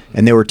away.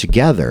 And they were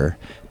together,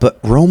 but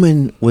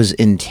Roman was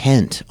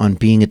intent on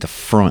being at the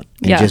front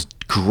and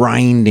just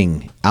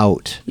grinding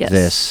out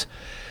this.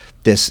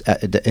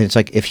 It's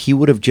like if he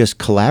would have just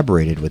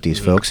collaborated with these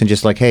folks and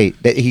just like, hey,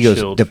 he goes,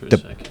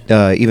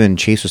 even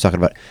Chase was talking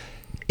about,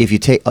 if you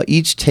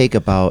each take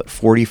about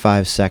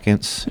 45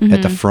 seconds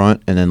at the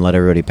front and then let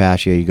everybody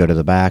pass you, you go to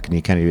the back and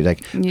you kind of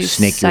like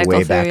snake your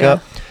way back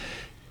up.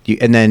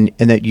 And then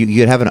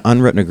you'd have an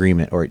unwritten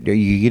agreement, or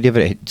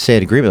you'd say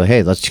an agreement like,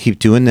 hey, let's keep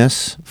doing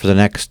this for the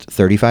next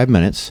 35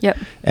 minutes. Yep.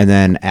 And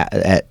then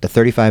at the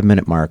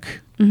 35-minute mark,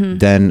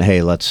 then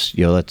hey, let's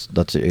have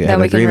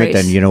an agreement.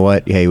 Then you know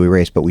what? Hey, we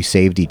raced, but we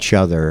saved each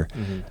other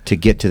to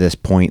get to this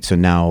point. So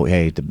now,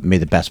 hey, may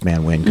the best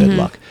man win. Good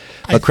luck.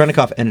 But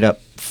Krennikov ended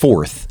up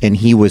fourth, and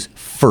he was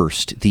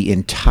first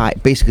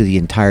basically the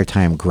entire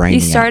time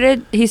grinding.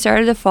 He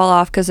started to fall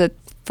off because the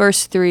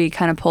first three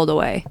kind of pulled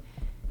away.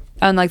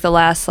 On like the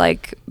last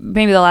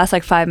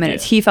 5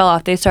 minutes, he fell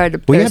off. They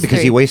started to. Well, yeah,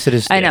 because he wasted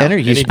his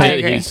energy.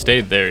 He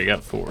stayed there. He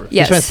got fourth.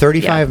 Yes. He spent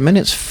 35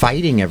 minutes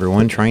fighting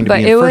everyone, trying to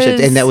be in first,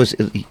 and that was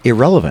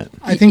irrelevant.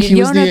 I think he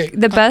was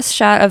the best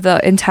shot of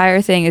the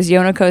entire thing is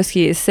Yona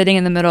Koski is sitting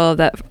in the middle of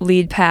that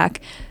lead pack.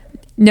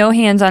 No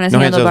hands on his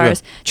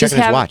handlebars. Checking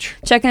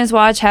his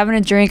watch, having a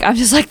drink. I'm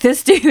just like,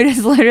 this dude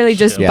is literally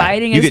just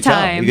biding his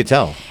time. You could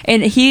tell.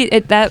 And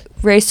that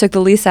race took the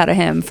least out of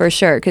him for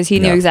sure because he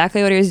knew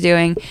exactly what he was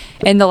doing.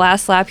 In the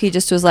last lap, he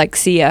just was like,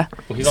 see ya.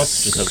 Well, he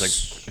also just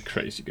has like a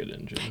crazy good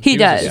engine. He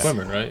does. Was a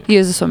swimmer, right? He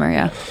is a swimmer,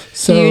 yeah.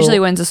 So he usually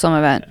wins a swim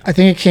event. I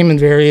think it came in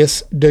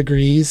various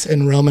degrees,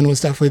 and Roman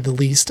was definitely the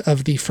least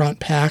of the front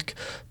pack.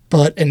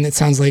 And it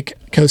sounds like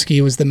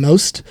Koski was the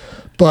most.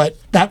 But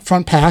that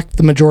front pack,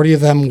 the majority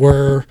of them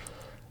were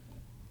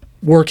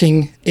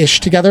working-ish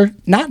together.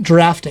 Not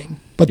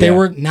drafting, but they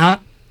were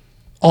not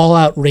all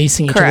out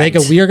racing each other. They go,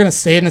 we are going to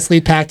stay in this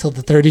lead pack till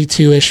the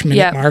 32-ish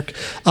minute mark.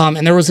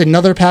 And there was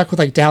another pack with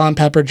like Dallin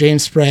Pepper,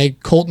 James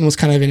Sprague. Colton was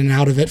kind of in and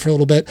out of it for a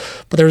little bit.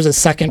 But there was a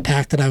second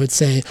pack that I would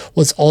say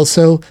was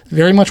also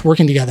very much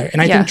working together.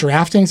 And I think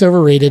drafting's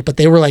overrated, but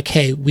they were like,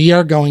 hey, we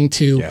are going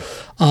to...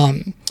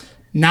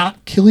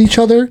 not kill each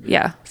other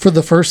for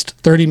the first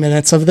 30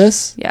 minutes of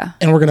this. Yeah.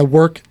 And we're going to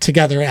work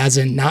together as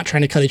in not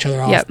trying to cut each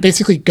other off. Yep.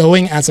 Basically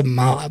going as a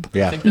mob.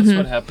 Yeah. I think that's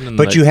what happened in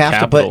but you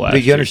have to,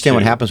 but you understand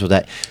what happens with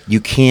that.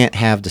 You can't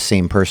have the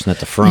same person at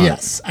the front.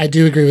 Yes, I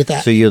do agree with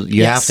that. So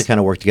you have to kind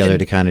of work together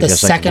to kind of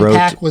just like the second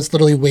pack was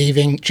literally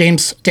waving.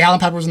 Dallin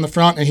Pepper was in the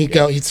front and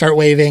he'd start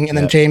waving and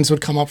then James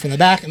would come up from the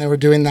back and they were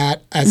doing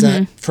that as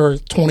for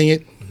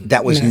 20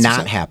 That was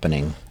not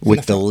happening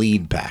with the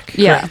lead pack.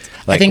 Yeah.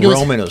 Like I think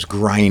Roman was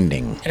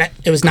grinding. And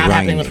it was not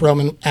happening with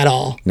Roman at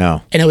all.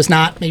 No. And it was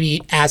not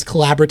maybe as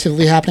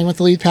collaboratively happening with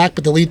the lead pack,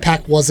 but the lead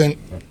pack wasn't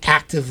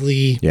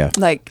actively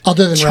like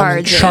other than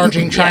Roman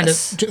charging, trying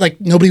to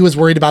like nobody was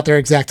worried about their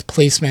exact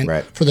placement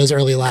for those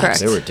early laps. Correct.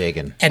 They were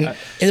digging. And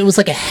it was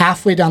like a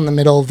halfway down the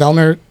middle.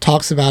 Vellner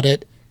talks about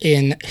it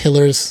in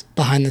Hiller's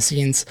behind the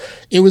scenes.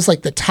 It was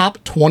like the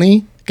top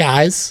 20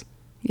 guys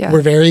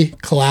were very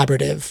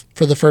collaborative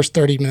for the first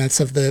 30 minutes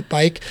of the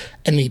bike.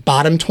 And the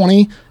bottom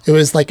 20, it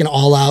was like an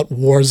all-out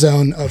war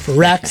zone of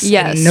wrecks.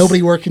 And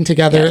nobody working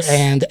together,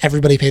 and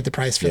everybody paid the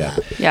price for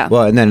that. Yeah.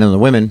 Well, and then in the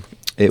women,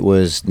 it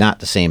was not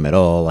the same at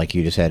all. Like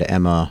you just had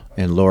Emma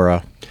and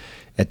Laura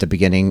at the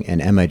beginning,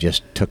 and Emma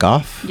just took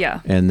off.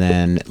 Yeah. And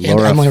then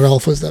Laura... And Emily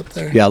Rolfe was up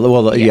there. Yeah,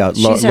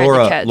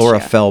 Laura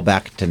fell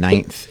back to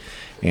ninth.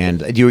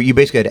 And you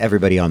basically had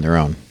everybody on their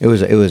own. It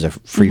was a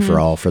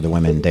free-for-all for the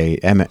women.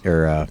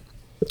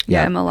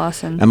 Emma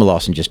Lawson. Emma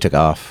Lawson just took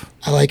off.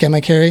 I like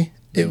Emma Carey.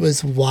 It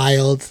was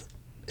wild.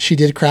 She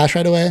did crash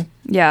right away.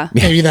 Yeah.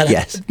 Maybe that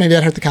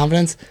hurt the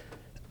confidence.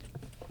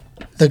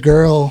 The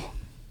girl,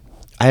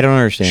 I don't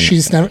understand.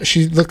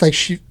 She looked like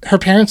her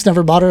parents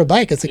never bought her a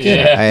bike as a kid.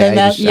 Yeah.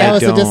 That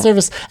was a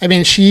disservice. I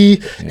mean,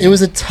 it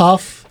was a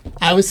tough,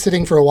 I was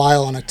sitting for a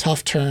while on a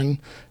tough turn,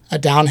 a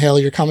downhill.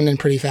 You're coming in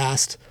pretty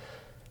fast,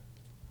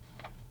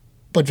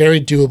 but very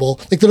doable.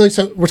 Like literally,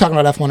 so we're talking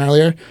about F1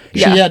 earlier.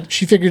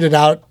 She figured it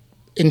out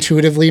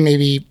intuitively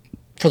maybe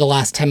for the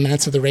last 10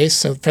 minutes of the race.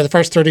 So for the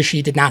first 30,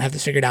 she did not have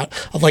this figured out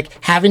of like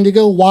having to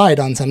go wide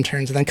on some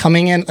turns and then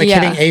coming in, like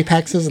hitting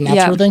apexes and that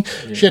sort of thing.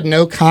 Yeah. She had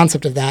no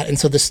concept of that. And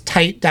so this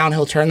tight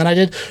downhill turn that I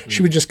did,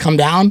 she would just come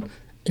down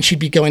and she'd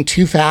be going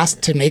too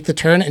fast to make the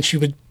turn and she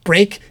would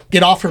brake,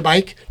 get off her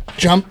bike,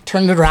 jump,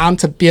 turn it around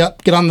to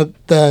get on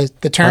the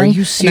turn. Are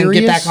you serious? And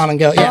then get back on and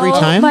go. Every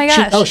time? Oh my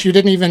gosh. She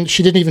didn't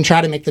even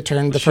try to make the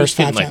turn the first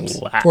 5 times.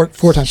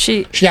 Four times.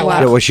 She got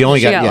lapped. Well, she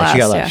got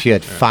lapped. She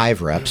had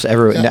 5 reps. I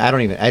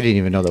didn't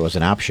even know that was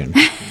an option.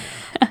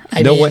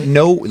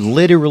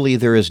 Literally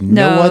there is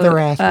no other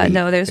athlete.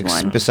 No, there's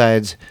one.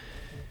 Besides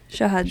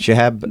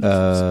Shahab,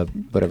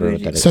 whatever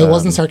that is. So it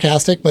wasn't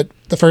sarcastic, but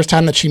the first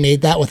time that she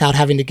made that without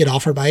having to get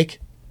off her bike,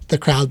 the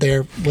crowd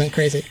there went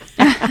crazy.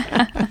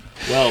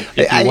 Well,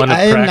 I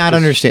am not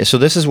understand. So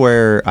this is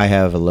where I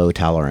have a low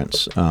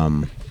tolerance.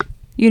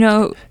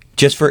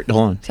 hold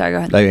on. Sorry, go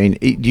ahead. I mean,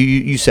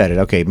 you said it.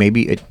 Okay,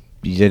 maybe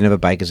you didn't have a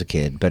bike as a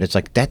kid, but it's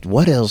like that.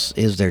 What else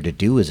is there to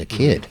do as a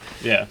kid?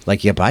 Yeah,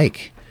 like you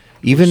bike.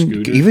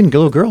 Even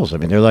little girls. I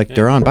mean,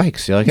 they're on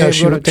bikes. You're like, no, hey,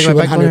 she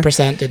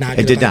 100% did not.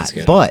 It did not.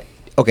 But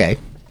okay,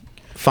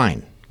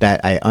 fine.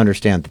 That I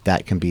understand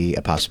that can be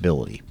a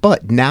possibility.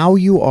 But now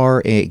you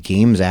are a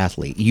games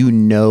athlete. You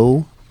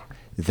know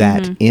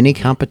that in a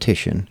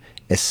competition,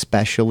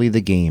 especially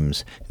the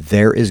games,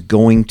 there is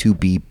going to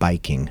be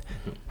biking.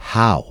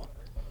 How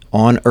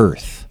on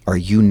earth are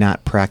you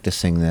not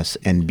practicing this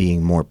and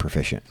being more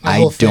proficient?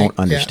 I don't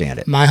understand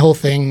it. My whole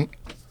thing,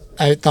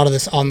 I thought of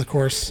this on the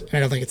course, and I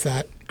don't think it's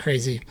that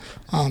crazy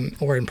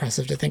or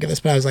impressive to think of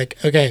this, but I was like,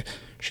 okay,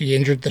 she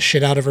injured the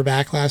shit out of her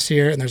back last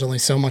year, and there's only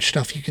so much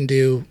stuff you can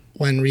do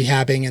when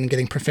rehabbing and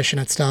getting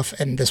proficient at stuff,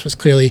 and this was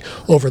clearly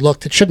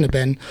overlooked. It shouldn't have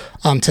been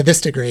to this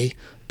degree,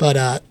 but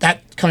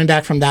that coming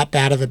back from that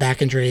bad of a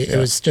back injury, it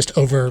was just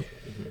oversight.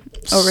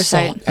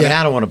 I mean,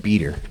 I don't want to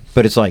beat her,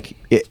 but it's like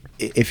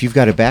if you've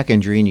got a back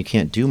injury and you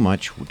can't do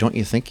much, don't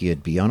you think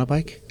you'd be on a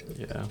bike?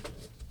 Yeah.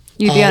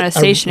 You'd be on a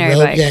stationary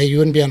bike. Yeah, you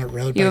wouldn't be on a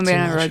road bike. You wouldn't be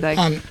on a road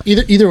bike.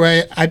 Either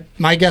way,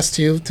 my guess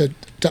too, to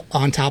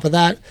on top of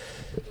that,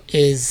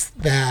 is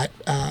that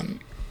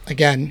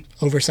again,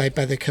 oversight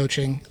by the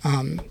coaching,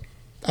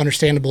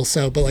 understandable.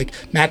 So, but like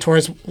Matt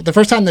Torres, the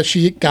first time that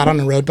she got on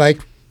a road bike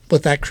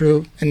with that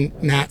crew and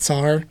Matt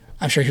saw her,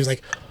 I'm sure he was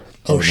like,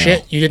 oh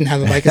shit, you didn't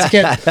have a bike as a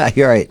kid.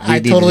 You're right. I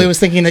totally was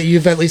thinking that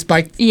you've at least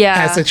biked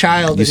as a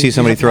child. You see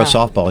somebody throw a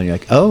softball and you're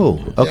like,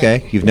 oh,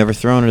 okay, you've never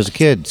thrown it as a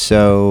kid,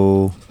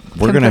 so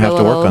we're going to have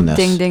to work on this.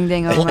 Ding, ding,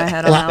 ding over my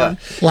head on that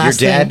one. Your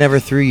dad never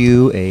threw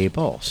you a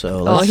ball,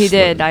 so he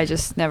did. I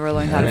just never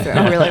learned how to throw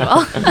really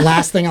well.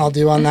 Last thing I'll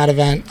do on that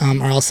event,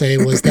 or I'll say,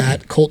 was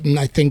that Colton,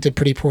 I think, did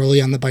pretty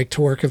poorly on the Bike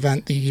to Work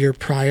event the year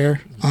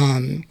prior.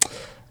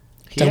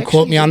 Don't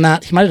quote me on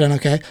that. He might have done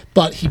okay,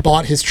 but he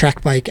bought his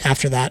Trek bike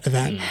after that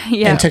event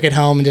and took it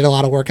home and did a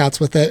lot of workouts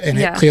with it, and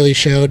it clearly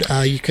showed.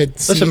 You could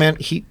see. Listen, man,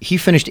 he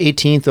finished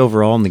 18th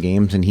overall in the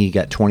games, and he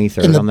got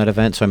 23rd on that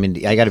event. So I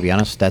mean, I got to be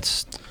honest,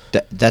 that's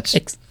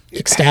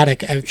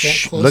ecstatic.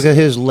 Look at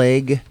his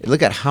leg.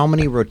 Look at how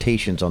many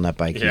rotations on that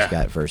bike he's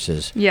got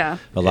versus a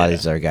lot of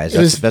these other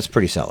guys. That's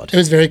pretty solid. It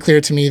was very clear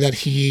to me that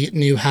he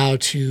knew how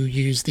to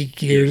use the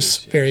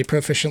gears very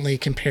proficiently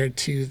compared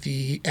to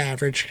the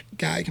average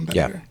guy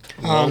competitor.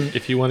 Well,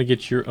 if you want to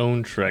get your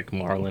own Trek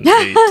Marlin 8,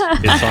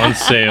 it's on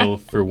sale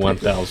for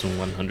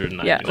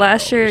 $1,190. Yeah,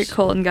 last year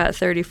Colton got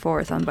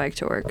 34th on Bike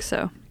to Work.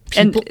 So,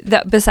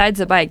 besides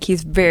the bike,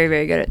 he's very,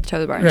 very good at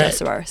tow bar and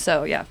chest bar.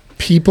 So yeah.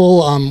 People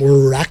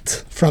were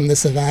wrecked from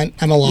this event.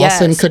 Emma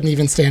Lawson couldn't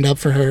even stand up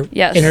for her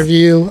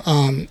interview,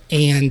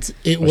 and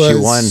it was. She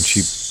won.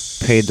 She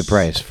paid the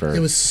price for. It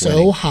was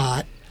so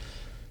hot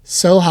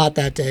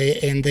that day,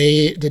 and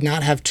they did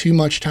not have too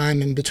much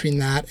time in between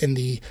that and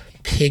the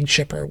pig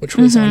chipper, which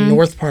was on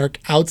North Park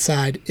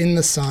outside in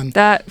the sun.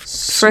 That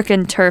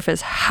frickin' turf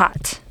is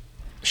hot.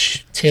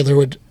 Taylor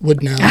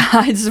would know.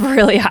 It's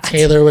really hot.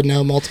 Taylor would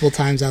know multiple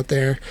times out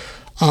there.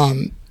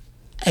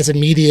 As a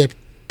media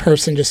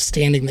person just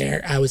standing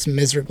there, I was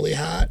miserably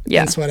hot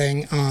and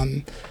sweating.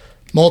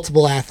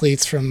 Multiple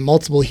athletes from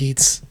multiple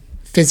heats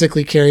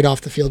physically carried off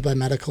the field by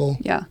medical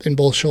in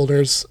both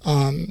shoulders.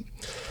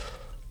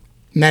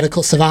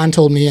 Medical, Savan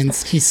told me, and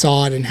he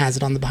saw it and has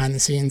it on the behind the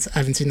scenes. I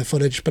haven't seen the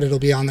footage, but it'll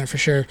be on there for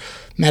sure.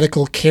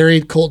 Medical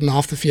carried Colton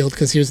off the field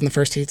because he was in the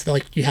first heat. So they're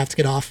like, you have to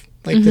get off.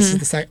 Like, this is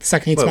the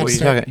second heat's about to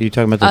start. You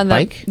talking about the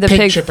bike? The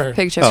pig chipper.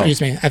 Pig chipper.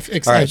 Excuse me.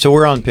 All right, so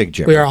we're on pig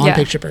chipper. We are on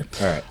pig chipper.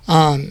 All right.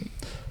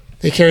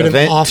 They carried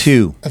him off.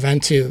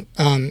 Event 2.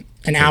 An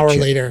hour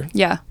later.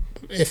 Yeah.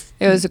 If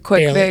it was a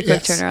very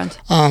quick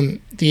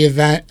turnaround. The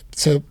event,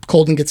 so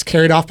Colton gets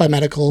carried off by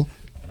medical.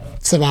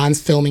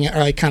 Savan's filming it, or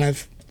like kind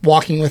of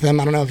walking with him.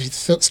 I don't know if he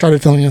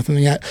started filming with him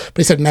yet, but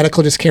he said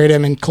medical just carried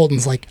him, and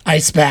Colton's like,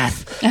 ice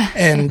bath.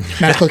 And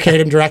medical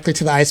carried him directly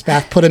to the ice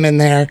bath, put him in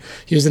there.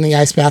 He was in the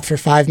ice bath for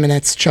 5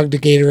 minutes, chugged a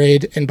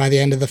Gatorade, and by the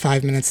end of the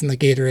 5 minutes in the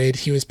Gatorade,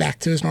 he was back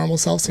to his normal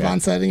self.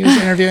 Savan said, and he was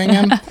interviewing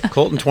him.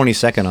 Colton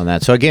 22nd on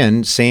that. So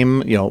again,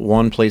 same,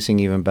 one placing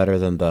even better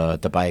than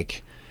the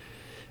bike.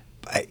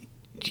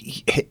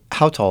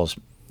 How tall is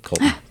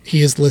Colton?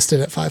 He is listed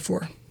at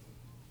 5'4".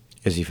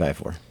 Is he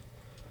 5'4"?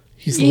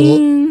 He's a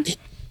little...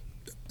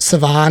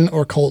 Savan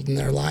or Colton,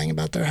 they're lying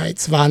about their height.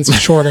 Savan's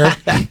shorter. I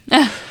think.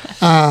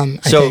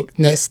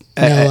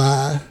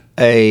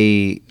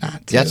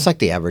 That's like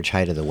the average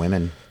height of the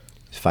women.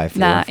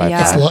 5'4",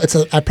 5'5". It's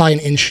probably an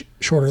inch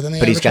shorter than the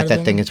average. But he's got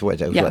that thing. It's what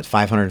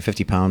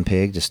 550-pound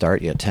pig to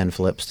start. You had 10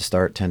 flips to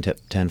start, 10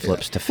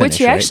 flips to finish. Which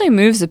he actually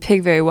moves the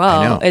pig very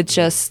well. It's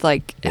just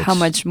how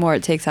much more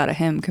it takes out of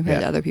him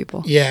compared to other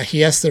people. Yeah, he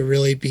has to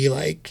really be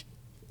like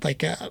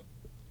a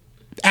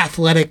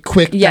athletic,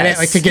 quick, to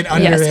get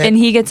under it. And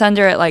he gets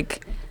under it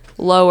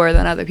lower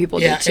than other people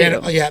do too.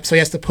 So he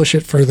has to push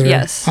it further.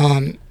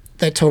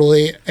 That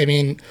totally. I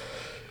mean,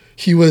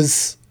 he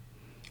was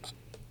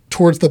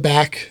towards the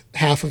back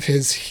half of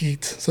his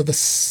heat. So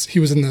he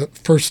was in the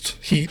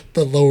first heat,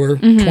 the lower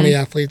 20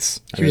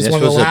 athletes. He was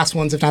one of the last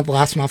ones, if not the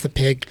last one off the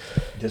pig.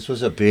 This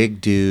was a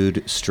big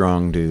dude,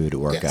 strong dude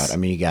workout. Yes. I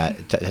mean, you got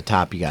at the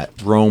top, you got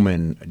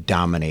Roman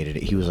dominated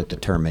it. He was like the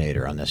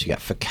Terminator on this. You got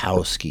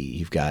Fikowski.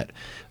 You've got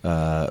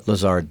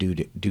Lazar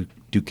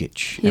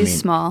Dukic. He's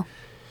small.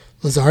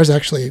 Lazar's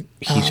actually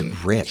he's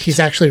ripped. He's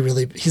actually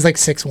he's like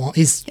 6'1".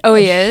 He is?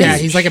 Yeah,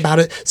 he's like about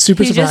it.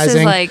 Super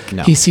surprising.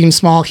 He seems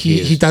small.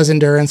 He does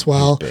endurance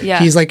well. Yeah.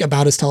 He's like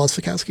about as tall as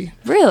Fikowski.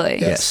 Really?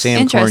 Yeah.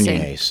 Sam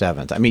Cornier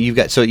 7th. I mean, you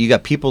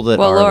got people that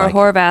are Laura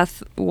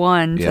Horvath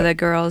won for the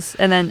girls,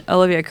 and then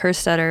Olivia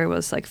Kerstetter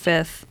was like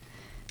 5th.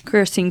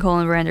 Christine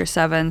Kohlenbrander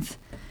 7th.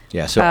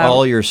 Yeah, so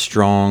all your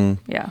strong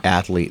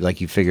athlete, like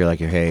you figure like,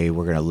 hey,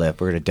 we're going to lift,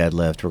 we're going to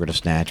deadlift, we're going to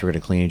snatch, we're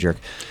going to clean and jerk.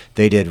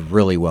 They did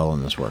really well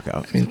in this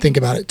workout. I mean, think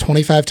about it.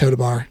 25 toe to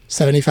bar,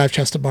 75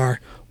 chest to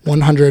bar,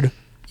 100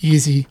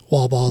 easy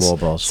wall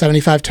balls,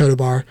 75 toe to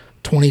bar,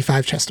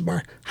 25 chest to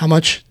bar. How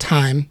much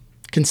time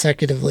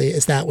consecutively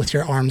is that with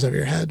your arms over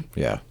your head?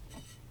 Yeah.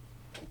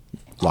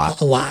 A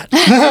lot. A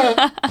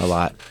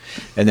lot.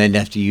 And then you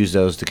have to use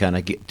those to kind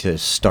of get to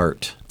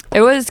start.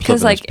 It was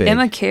because like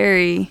Emma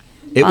Carey...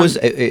 It was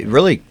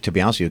really, to be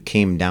honest with you, it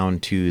came down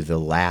to the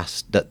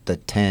last, the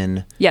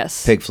 10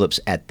 pig flips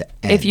at the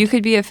end. If you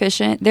could be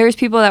efficient, there was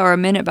people that were a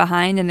minute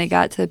behind and they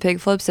got to the pig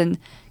flips and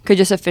could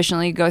just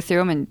efficiently go through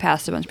them and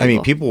pass a bunch of people. I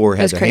mean, people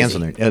had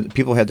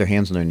their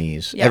hands on their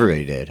knees. Yeah.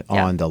 Everybody did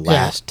on the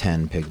last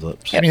 10 pig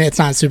flips. I mean, it's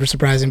not super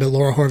surprising, but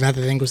Laura Horvath, I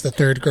think, was the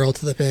third girl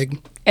to the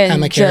pig. And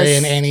Emma Carey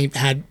and Annie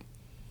had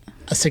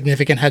a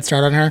significant head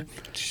start on her.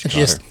 And she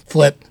just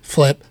flip.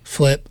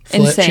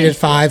 Insane. She did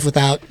 5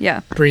 without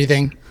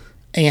breathing.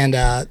 And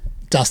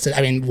dusted.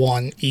 I mean,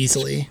 won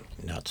easily.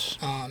 Nuts.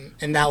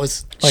 And that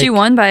was she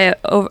won by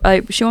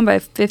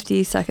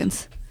 50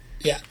 seconds.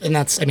 Yeah, and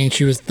that's. I mean,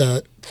 she was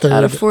the third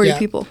out of 40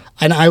 people.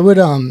 And I would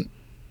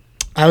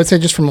say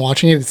just from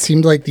watching it, it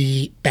seemed like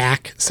the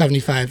back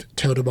 75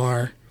 toe to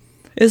bar.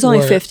 It was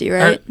only 50,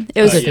 right?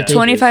 It was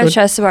 25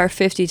 chest to bar,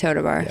 50 toe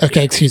to bar.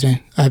 Okay, excuse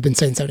me. I've been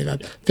saying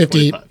 75.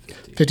 50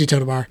 toe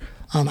to bar.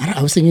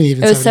 I was thinking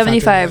even. It was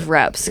 75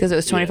 reps because it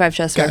was 25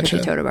 chest to bar,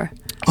 50 toe to bar.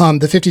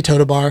 The 50 toe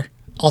to bar.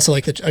 Also,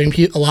 like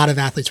a lot of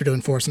athletes were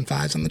doing 4s and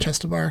 5s on the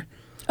chest to bar.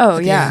 Oh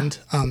yeah, end,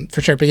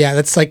 for sure. But yeah,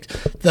 that's like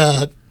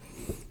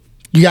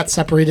you got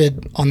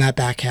separated on that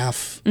back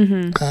half,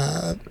 and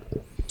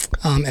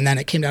then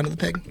it came down to the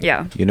pig.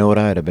 Yeah. You know what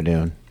I'd have been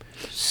doing?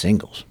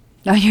 Singles.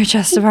 On your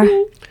chest to bar.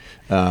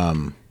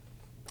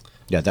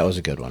 Yeah, that was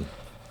a good one.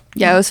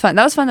 Yeah, it was fun.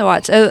 That was fun to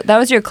watch. That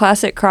was your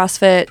classic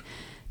CrossFit,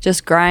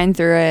 just grind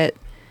through it.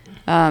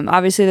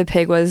 Obviously, the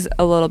pig was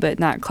a little bit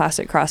not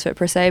classic CrossFit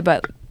per se,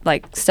 but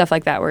like stuff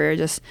like that where you're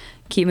just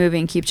keep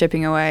moving, keep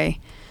chipping away.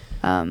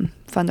 Fun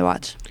to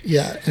watch.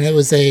 Yeah, and it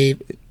was a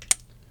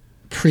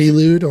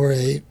prelude or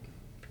a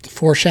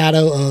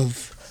foreshadow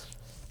of,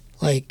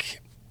 like,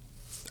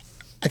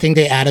 I think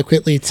they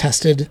adequately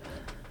tested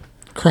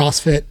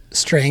CrossFit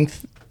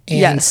strength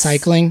and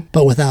cycling,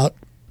 but without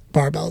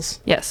barbells.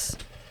 Yes.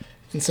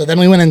 And so then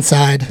we went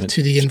inside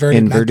to the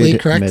inverted medley,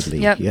 correct? Medley,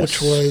 yep. Yes.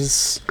 Which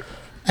was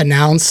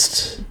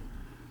announced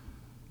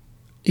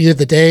either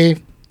the day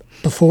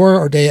before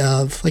or day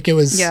of. Like it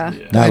was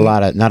not a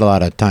lot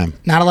of time.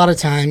 Not a lot of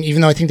time,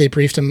 even though I think they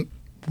briefed him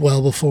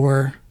well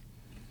before.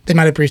 They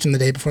might have briefed him the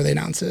day before they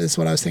announced it, is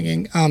what I was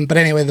thinking. But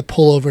anyway, the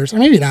pullovers, or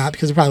maybe not,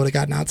 because it probably would have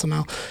gotten out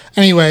somehow.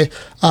 Anyway,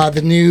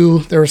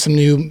 there were some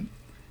new...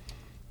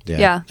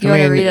 Yeah. You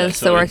want to read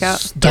us the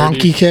workout?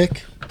 Donkey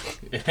kick.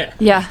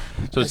 Yeah.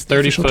 So it's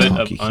 30 foot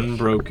of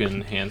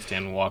unbroken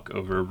handstand walk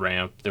over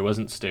ramp. There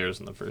wasn't stairs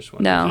in the first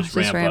one. No, just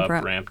ramp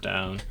up, ramp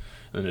down.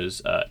 And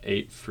there's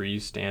 8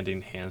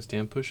 freestanding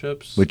handstand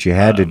push-ups. Which you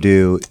had to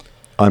do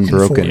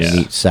unbroken in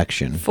each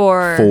section.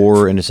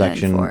 4 in a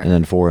section and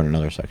then 4 in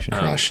another section.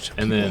 Crushed.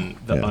 And then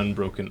the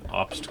unbroken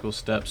obstacle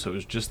step. So it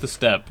was just the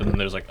step, and then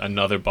there's like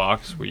another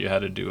box where you had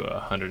to do a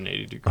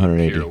 180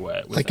 degree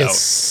pirouette. Like a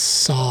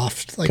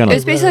soft... Like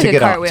it's basically like a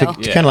cartwheel.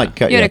 Kind of like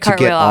to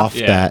get off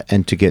that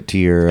and to get to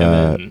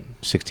your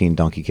 16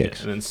 donkey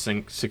kicks. And then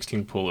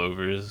 16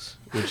 pullovers,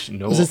 which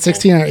Was it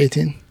 16 or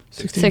 18?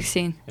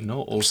 16. And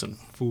Noah Olsen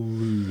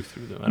flew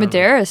through them.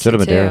 Medeiros too.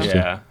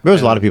 Yeah. There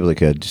was a lot of people that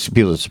could. Just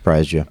people that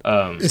surprised you.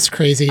 It's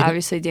crazy.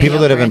 Obviously, people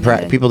that have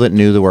been people that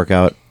knew the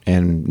workout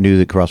and knew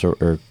that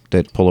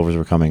that pullovers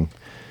were coming.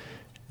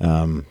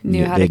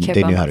 Knew how to do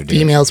it.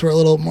 Females were a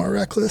little more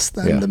reckless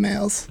than the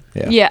males.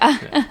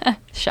 Yeah.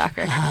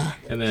 Shocker.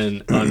 And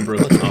then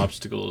unbroken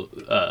obstacle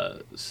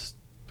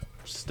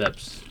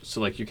steps. So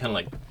like you kind of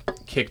like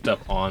kicked up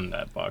on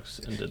that box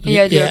and did do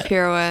a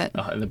pirouette,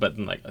 but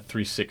then like a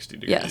 360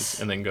 degrees,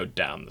 and then go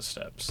down the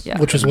steps. Yeah.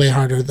 Which was way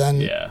harder than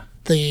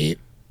the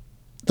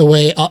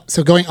way up.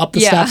 So going up the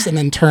steps and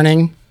then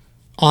turning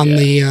on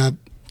the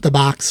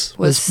box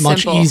was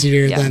much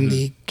easier than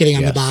the getting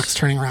on the box,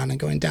 turning around and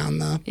going down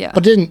the. Yeah.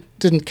 But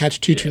didn't catch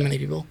too many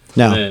people.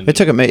 No,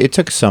 it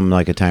took some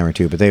like a time or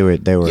two, but they were.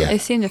 They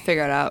seemed to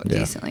figure it out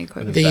decently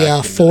quickly.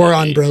 The 4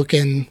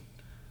 unbroken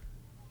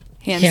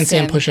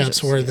handstand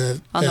push-ups were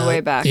on the way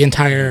back. The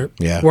entire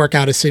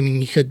workout,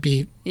 assuming you could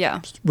be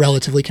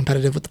relatively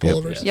competitive with the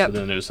pullovers. So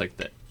then there's like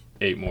the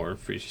 8 more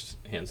free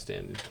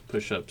handstand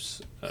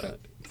push-ups,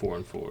 4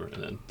 and 4,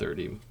 and then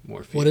 30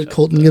 more feet. What did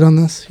Colton get on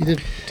this? He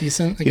did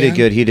decent again? He did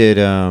good. He did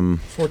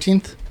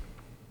 14th?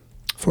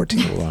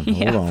 14th.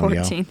 Hold on,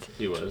 14th.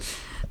 He was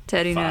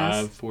Teddy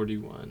knows.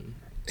 541.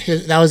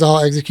 That was all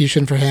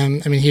execution for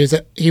him. I mean,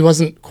 he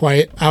wasn't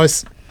quite. I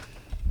was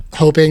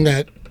hoping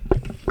that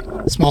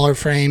smaller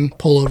frame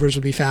pullovers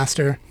would be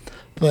faster,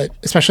 but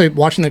especially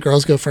watching the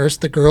girls go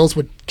first, the girls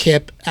would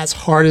kip as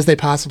hard as they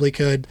possibly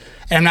could.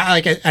 And I'm not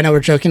like, I know we're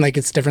joking, like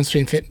it's difference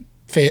between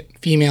fit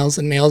females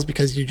and males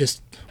because you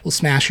just will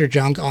smash your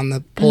junk on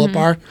the pull-up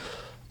bar.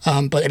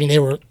 But I mean,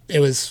 it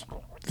was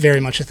very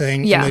much a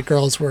thing. Yeah. And the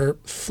girls were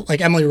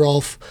like Emily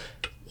Rolfe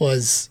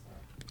was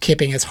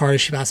kipping as hard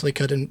as she possibly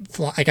could, and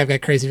like I've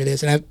got crazy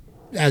videos, and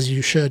as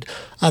you should.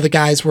 The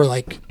guys were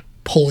like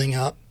pulling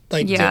up,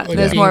 like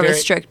there's more of a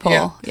strict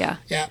pull. Yeah.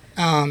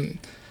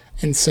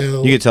 And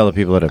so you could tell the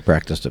people that have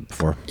practiced it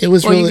before. It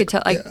was you could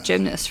tell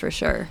gymnasts for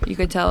sure. You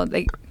could tell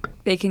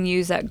they can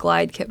use that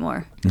glide kip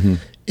more. Mm-hmm.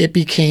 It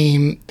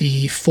became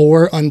the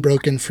 4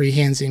 unbroken free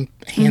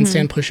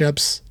handstand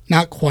push-ups.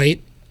 Not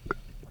quite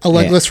a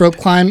legless rope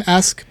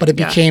climb-esque, but it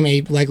became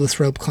a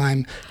legless rope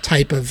climb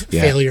type of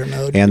failure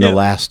mode. And the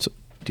last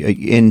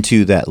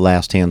into that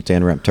last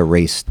handstand ramp to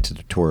race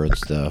towards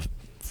the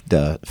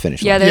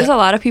finish line. Yeah, there's a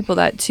lot of people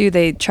that too.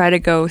 They try to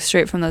go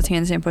straight from those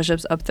handstand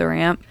push-ups up the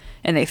ramp,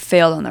 and they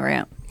failed on the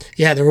ramp.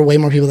 Yeah, there were way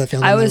more people that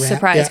failed on the ramp. I was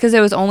surprised because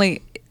it was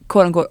only,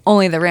 quote unquote,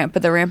 only the ramp,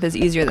 but the ramp is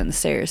easier than the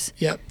stairs.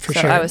 Yep, for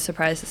so sure. I was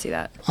surprised to see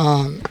that.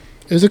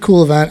 It was a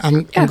cool event.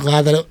 I'm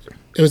glad that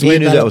it was. You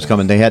knew that was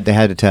coming. They had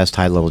to test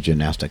high level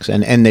gymnastics,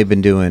 and they've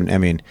been doing. I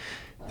mean,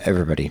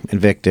 everybody,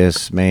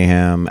 Invictus,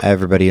 Mayhem,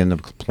 everybody in the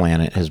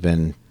planet has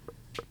been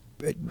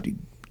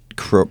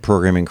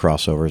programming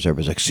crossovers.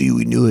 Everybody's like, see,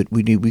 we knew it.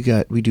 We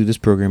do this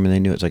program, and they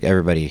knew it. It's like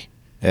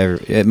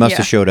it must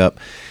have showed up.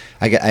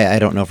 I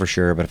don't know for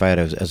sure, but if I had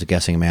as a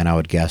guessing man, I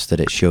would guess that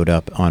it showed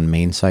up on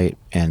main site,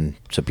 and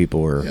so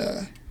people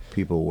were. I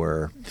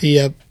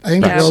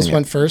think the girls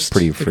went first.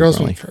 Pretty the frequently. Girls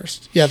went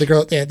first. Yeah, they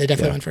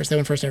definitely went first. They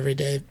went first every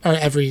day or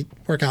every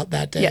workout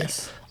that day.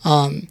 Yes.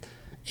 And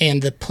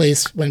the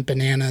place went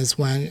bananas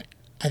when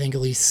I think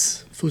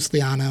Elise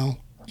Fusliano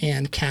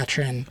and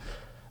Katrin,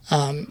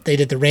 they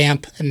did the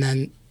ramp and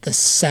then the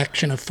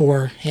section of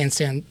 4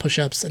 handstand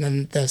push-ups and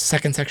then the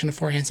second section of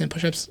 4 handstand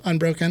push-ups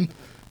unbroken.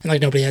 And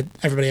like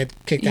everybody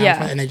had kicked down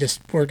for it, and they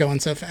just were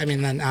going so fast. I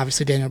mean, then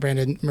obviously Daniel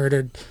Brandon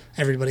murdered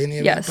everybody in the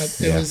event.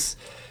 Yes. But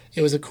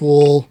it was a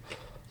cool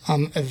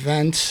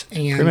event.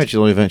 And pretty much the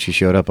only event she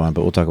showed up on,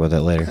 but we'll talk about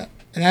that later.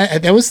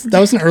 And that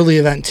was an early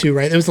event too,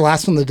 right? It was the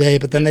last one of the day,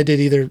 but then they did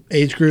either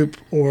age group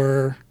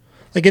or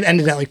like it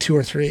ended at like 2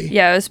 or 3.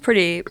 Yeah, it was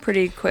pretty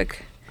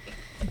quick.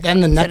 Then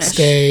the next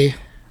day,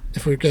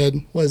 if we're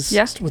good, was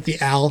with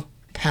the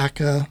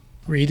alpaca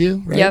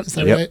redo, right? Yep. Is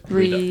that right?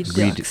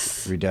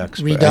 Redux. Redux.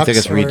 I think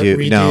it's redo.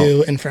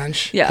 Redo in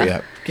French.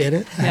 Yeah. Get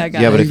it? Yeah, I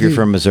got it. But if you're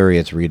from Missouri,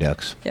 it's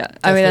Redux. Yeah.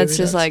 I mean, that's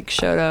just like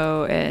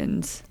Shoto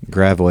and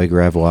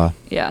Gravois.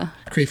 Yeah.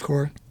 Creve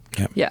Coeur.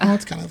 Yep. Yeah. Oh,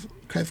 it's kind of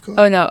Creve Coeur.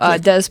 Oh no,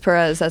 Des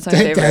Perez. That's my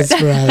favorite. Des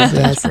Perez.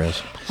 Yes.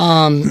 Perez.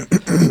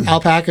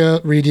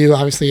 Alpaca redo.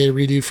 Obviously, a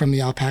redo from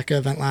the alpaca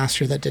event last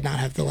year that did not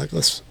have the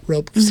legless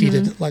rope,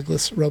 seated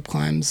legless rope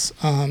climbs.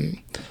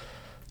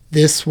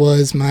 This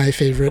was my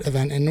favorite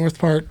event in North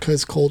Park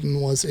because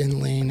Colton was in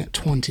lane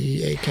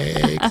 20,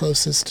 aka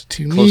closest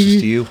to me. Closest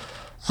to you.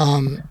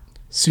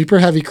 Super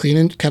heavy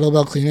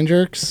kettlebell clean and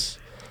jerks.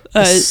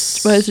 Why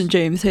doesn't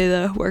James say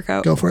the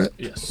workout? Go for it.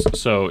 Yes.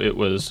 So it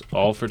was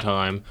all for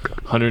time.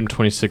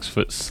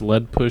 126-foot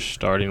sled push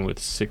starting with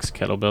 6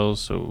 kettlebells.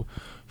 So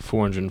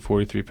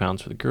 443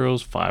 pounds for the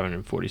girls,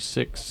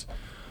 546.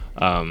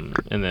 And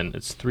then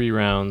it's 3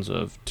 rounds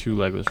of 2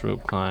 legless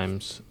rope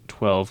climbs,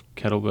 12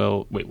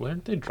 kettlebell. Wait,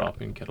 weren't they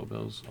dropping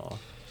kettlebells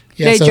off?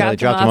 Yeah, they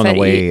dropped them off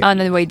on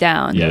the way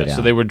down. Yeah,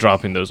 so they were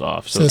dropping those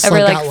off. So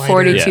every like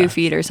 42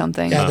 feet or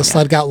something. Yeah, the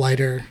sled got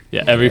lighter.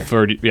 Yeah, every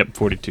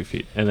 42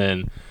 feet. And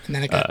then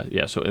it got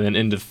and then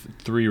into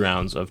 3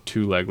 rounds of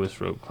 2 legless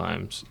rope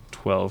climbs,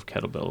 12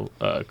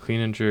 kettlebell clean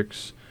and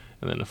jerks,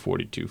 and then a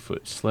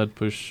 42-foot sled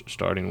push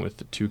starting with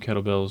the 2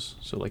 kettlebells.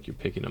 So like you're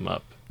picking them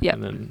up. Yeah.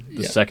 And then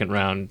the second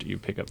round you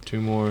pick up 2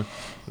 more,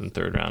 and the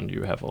third round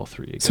you have all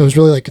 3 again. So it was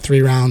really like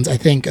 3 rounds, I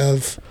think,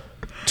 of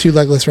 2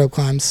 legless rope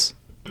climbs,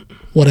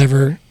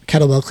 whatever,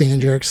 kettlebell clean and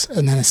jerks,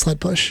 and then a sled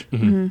push.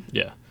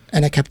 Yeah.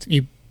 And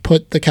you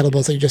put the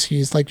kettlebells that you just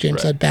used, like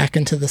James said, back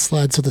into the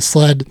sled. So the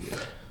sled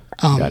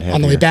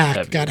on the way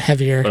back got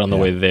heavier. But on the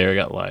way there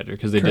got lighter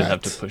because they did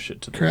have to push it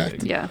to the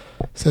leg. Yeah.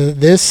 So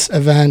this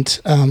event,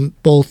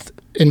 both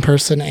in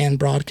person and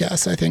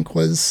broadcast, I think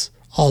was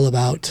all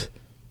about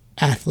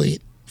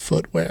athlete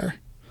footwear.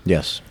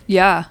 Yes.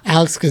 Yeah.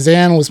 Alex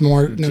Kazan was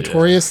more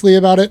notoriously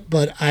about it,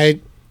 but I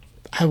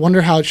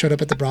wonder how it showed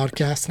up at the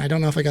broadcast, and I don't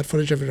know if I got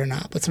footage of it or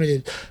not, but somebody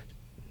did.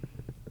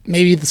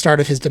 Maybe the start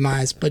of his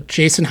demise, but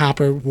Jason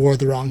Hopper wore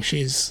the wrong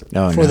shoes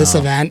for this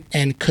event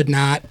and could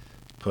not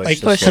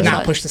could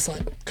not push the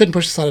sled. Couldn't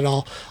push the sled at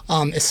all,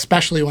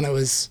 especially when it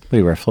was... What,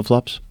 you wear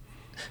flip-flops?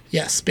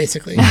 Yes,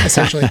 basically,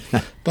 essentially.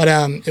 But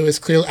it was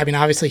clear. I mean,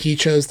 obviously, he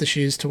chose the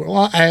shoes to wear.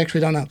 Well, I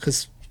actually don't know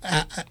because...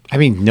 I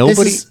mean,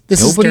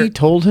 nobody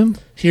told him?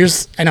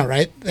 I know,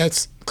 right?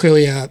 That's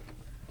clearly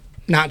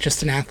not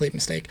just an athlete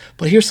mistake.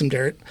 But here's some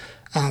dirt.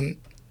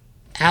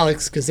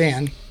 Alex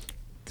Kazan,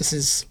 this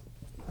is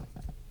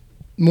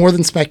more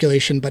than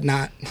speculation, but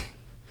not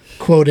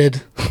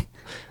quoted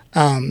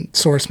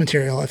source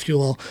material, if you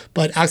will.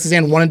 But Alex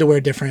Kazan wanted to wear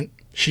different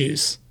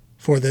shoes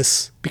for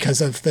this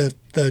because of the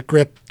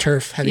grip,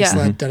 turf, heavy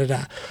sled,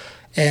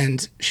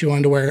 And she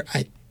wanted to wear,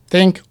 I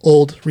think,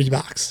 old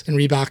Reeboks. And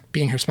Reebok,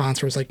 being her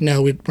sponsor, was like,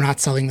 no, we're not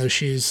selling those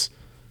shoes.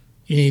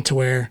 You need to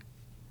wear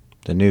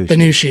the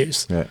new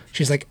shoes. Yeah.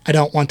 She's like, I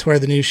don't want to wear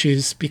the new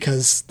shoes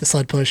because the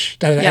sled push,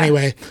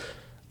 Anyway,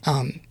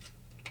 I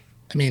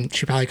mean,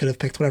 she probably could have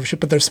picked whatever shoe,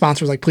 but their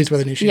sponsor was like, please wear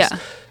the new shoes. Yeah.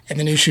 And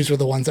the new shoes were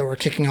the ones that were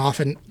kicking off,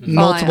 and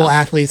multiple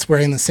athletes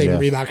wearing the same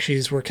Reebok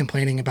shoes were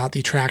complaining about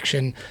the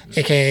traction,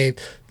 aka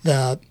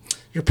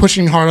you're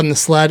pushing hard on the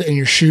sled and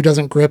your shoe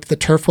doesn't grip the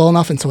turf well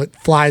enough, and so it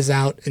flies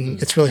out,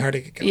 and it's really hard to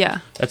get going.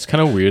 Yeah. That's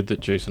kind of weird that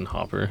Jason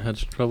Hopper had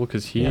trouble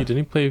because didn't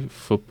he play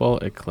football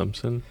at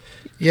Clemson?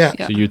 Yeah.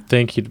 So you'd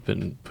think he'd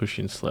been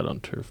pushing sled on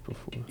turf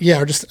before.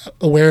 Yeah, or just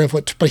aware of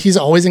but he's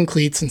always in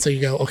cleats, and so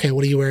you go, okay,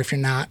 what do you wear if you're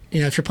not,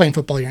 if you're playing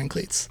football, you're in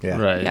cleats. Yeah.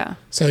 Right. Yeah.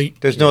 So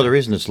there's no other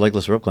reason. It's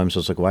legless rope climb,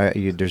 so it's like,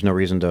 there's no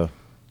reason to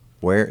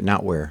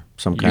not wear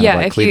some kind of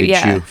like cleated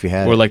shoe if you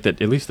had. Or like at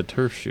least the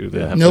turf shoe.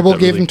 Noble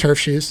gave him turf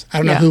shoes. I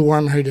don't know who wore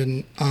them or who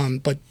didn't,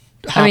 but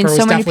Hopper was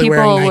so many definitely people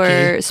wearing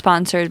Nike. were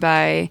sponsored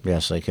by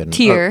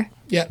Tier.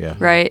 Yeah.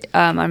 Right.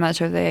 I'm not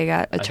sure if they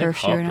got a turf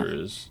shoe or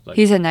not.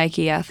 He's a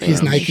Nike athlete.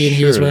 He's Nike, and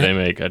he was wearing. They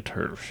make a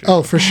turf shoe.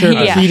 Oh, for sure.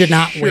 He did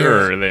not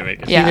wear it. They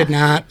make it.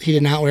 He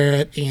did not wear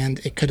it, and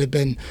it could have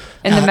been.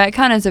 And the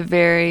Metcon is a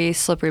very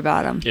slippery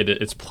bottom.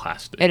 It's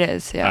plastic. It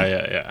is. Yeah.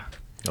 Yeah.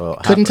 Well,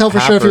 couldn't tell for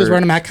sure if he was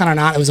wearing a Metcon or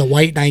not. It was a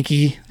white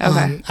Nike.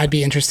 Okay. I'd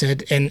be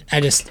interested, and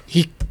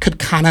he could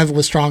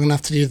was strong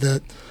enough to do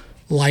the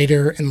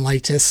lighter and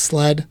lightest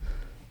sled,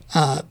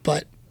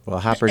 but. Well,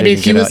 Hopper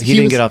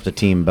didn't get off the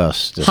team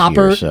bus this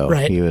year, so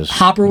he was.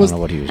 Hopper I don't know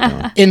what he was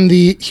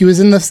doing. He was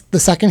in the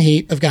second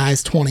heat of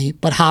guys 20,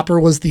 but Hopper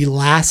was the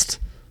last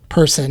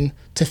person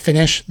to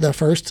finish the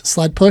first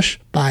sled push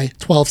by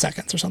 12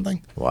 seconds or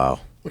something. Wow.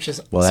 Which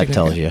is that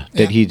tells you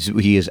that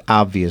he is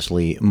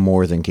obviously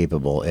more than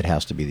capable. It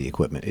has to be the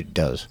equipment. It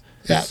does.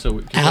 Yeah. So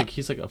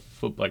he's like a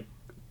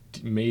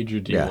major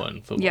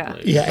D1 football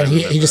player. Yeah, and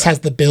he just has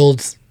the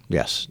build.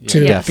 Yes.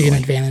 To be an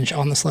advantage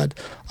on the sled.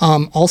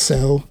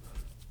 Also.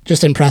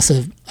 Just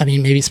impressive. I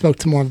mean, maybe spoke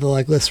to more of the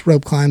legless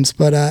rope climbs,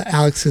 but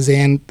Alex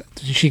Kazan,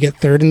 she get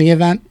third in the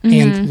event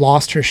and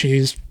lost her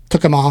shoes,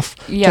 took them off,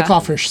 took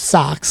off her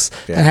socks,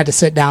 and had to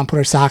sit down, put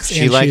her socks in.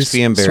 She likes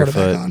being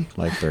barefoot,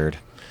 like Bird.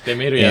 They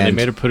made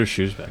her put her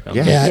shoes back on.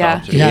 You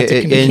can't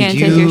take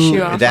your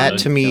shoe off. That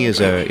to me is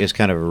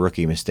kind of a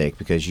rookie mistake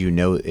because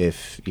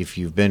if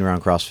you've been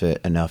around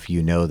CrossFit enough,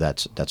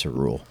 that's a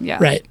rule. Yeah,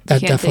 right.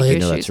 That you can't definitely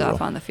take your shoes off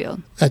on the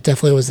field. That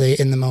definitely was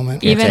in the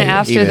moment. Even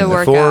after the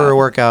workout, before a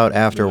workout,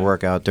 after a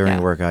workout, during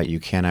a workout, you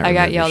cannot. I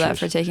got yelled at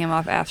for taking them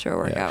off after a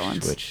workout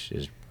once, which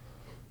is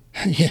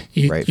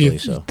rightfully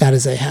so. That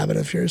is a habit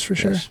of yours for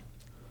sure.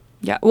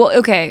 Yeah. Well,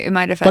 okay. In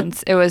my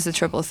defense, it was a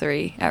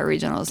 333 at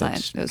regionals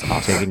night. It was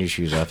awesome. Taking your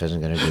shoes off isn't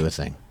going to do a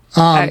thing.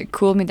 It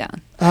cooled me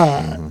down.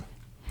 All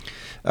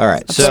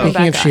right. So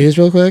speaking of shoes,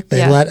 real quick,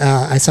 they let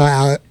I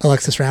saw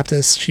Alexis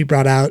Raptis. She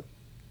brought out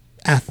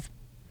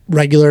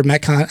regular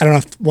Metcon. I don't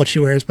know what she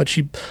wears, but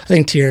I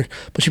think Tier.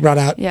 But she brought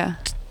out. Yeah.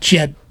 She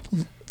had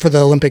for the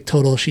Olympic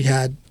total. She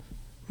had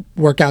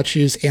workout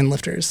shoes and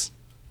lifters.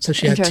 So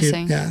she had two.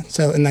 Yeah.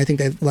 So, and I think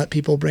they let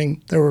people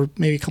bring. There were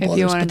maybe a couple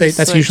others, but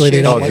that's usually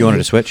they don't. Oh, if you wanted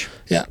to switch.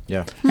 Yeah.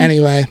 Yeah.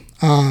 Anyway.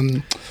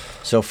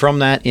 So from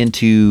that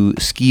into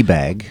ski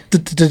bag.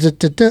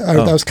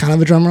 That was kind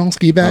of a drum roll,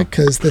 ski bag,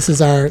 because this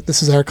is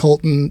our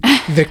Colton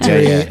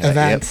victory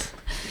event.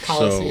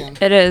 Coliseum.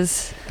 It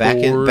is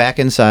back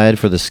inside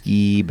for the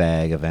ski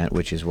bag event,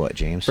 which is what,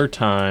 James? Per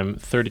time,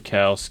 30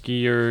 cal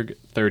ski erg,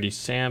 30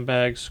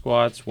 sandbag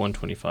squats,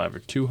 125 or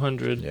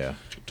 200. Yeah.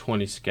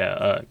 20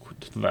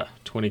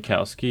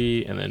 cal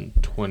ski, and then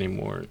 20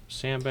 more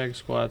sandbag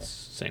squats,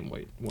 same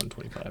weight,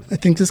 125. I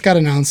think this got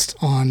announced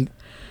on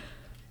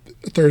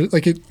Thursday.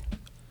 Like it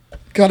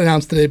got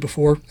announced the day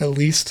before, at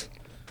least,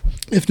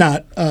 if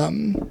not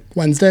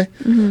Wednesday.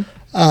 Mm-hmm.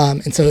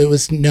 And so it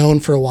was known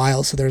for a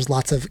while. So there's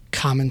lots of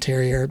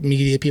commentary or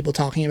media people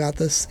talking about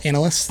this,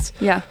 analysts.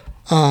 Yeah.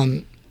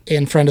 And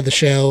friend of the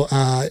show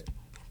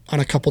on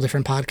a couple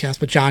different podcasts,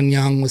 but John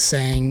Young was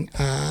saying,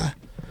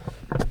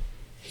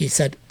 he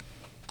said,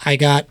 I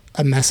got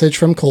a message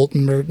from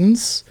Colton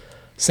Mertens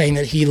saying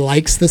that he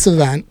likes this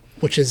event,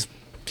 which is,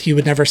 he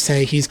would never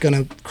say he's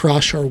going to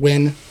crush or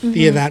win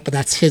the event, but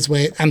that's his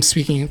way. I'm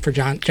speaking for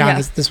John.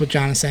 This is what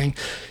John is saying.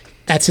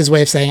 That's his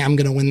way of saying, I'm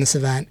going to win this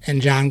event.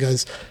 And John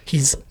goes,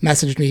 he's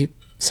messaged me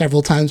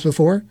several times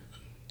before,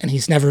 and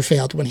he's never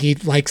failed. When he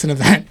likes an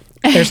event,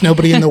 there's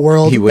nobody in the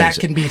world that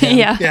can beat him.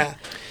 Yeah.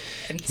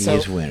 And he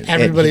is winning.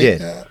 Everybody he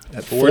did.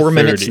 4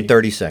 minutes and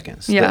 30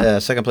 seconds. Yeah.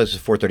 Second place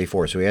was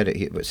 4:34. So we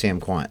had Sam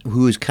Quant,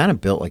 who is kind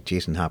of built like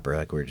Jason Hopper,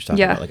 like we were just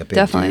talking about, like a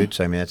big dude.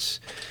 So I mean,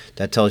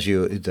 that tells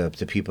you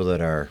the people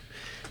that are.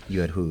 You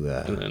had who?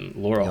 And then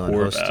Laura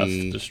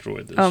Horvath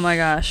destroyed this. Oh my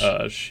gosh.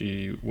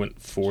 She went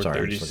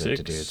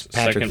 4:36.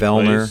 Patrick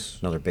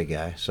Vellner, another big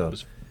guy. So it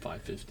was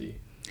 5:50.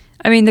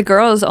 I mean, the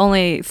girls,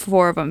 only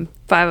 5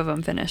 of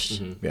them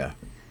finished. Mm-hmm. Yeah.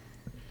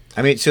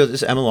 I mean, so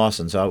this is Emma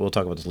Lawson. So we'll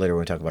talk about this later when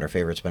we talk about our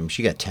favorites. But I mean,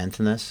 she got 10th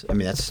in this. I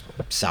mean, that's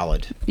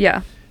solid.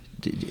 Yeah.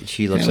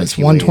 She looks like it's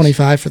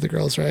 125 for the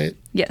girls, right?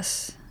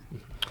 Yes.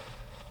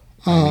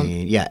 I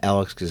mean,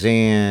 Alex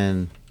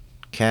Kazan,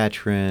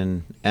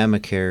 Katrin, Emma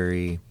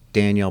Carey,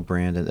 Danielle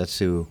Brandon. That's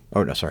who.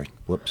 Oh no, sorry.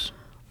 Whoops.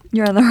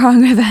 You're on the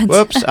wrong event.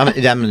 Whoops. I'm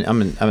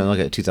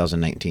looking at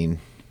 2019.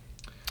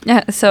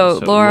 Yeah. So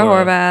Laura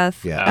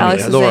Horvath. Yeah.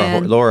 Alex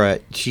Laura.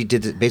 She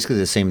did basically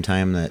the same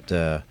time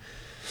that.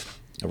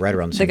 Right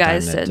around the same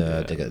guys time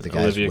that the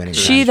guys winning.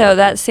 She though,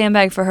 that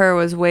sandbag for her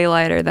was way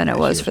lighter than it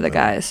was for the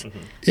guys. Mm-hmm.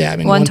 Yeah, I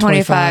mean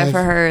 125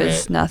 for her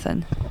is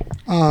nothing.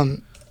 I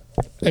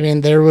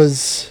mean there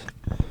was,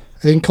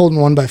 I think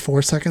Colton won by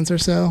 4 seconds or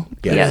so.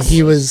 Yeah. Yes.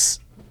 He was,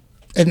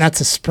 and that's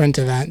a sprint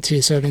event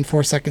too. So I mean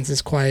 4 seconds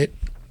is quite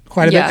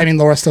a bit. I mean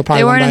Laura still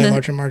probably won by a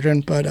larger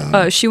margin,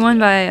 but she won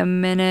by a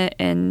minute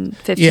and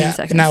 15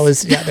 seconds. And that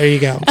was there you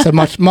go. So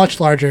much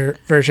larger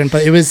version,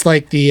 but it was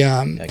like the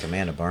like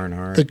Amanda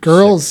Barnhart. The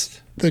girls.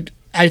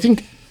 I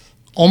think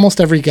almost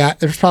every guy,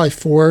 there's probably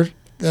 4,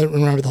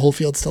 remember the whole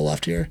field's still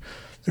left here.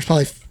 There's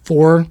probably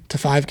 4 to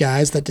 5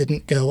 guys that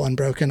didn't go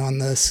unbroken on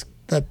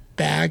the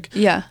bag.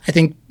 Yeah. I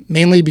think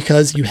mainly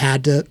because you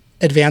had to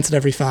advance at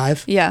every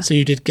 5. Yeah. So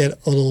you did get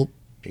a little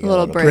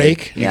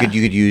break. You could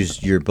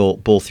use your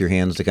both your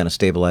hands to kind of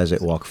stabilize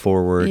it, walk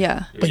forward.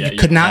 Yeah. But you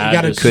could not.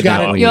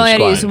 You only had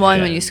to use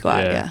one when you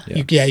squat. Yeah.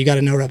 You got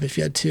a no rep if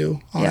you had 2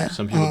 on it.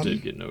 Some people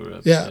did get no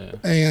reps. Yeah.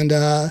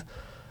 And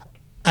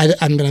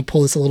I'm going to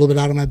pull this a little bit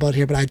out of my butt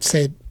here, but I'd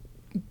say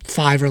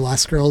 5 or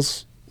less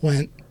girls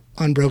went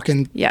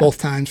unbroken both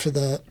times for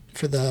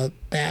the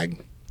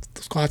bag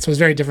squat. So it was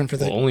very different for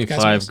the only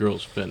 5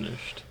 girls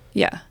finished.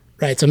 Yeah.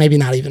 Right. So maybe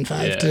not even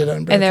 5 did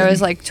unbroken. And there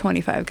was like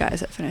 25 guys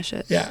that finished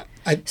it. Yeah.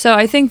 So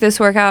I think this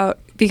workout,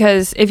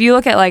 because if you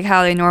look at like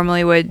how they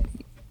normally would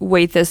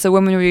weight this, the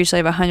women would usually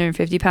have a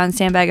 150-pound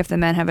sandbag if the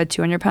men have a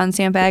 200-pound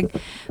sandbag.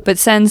 But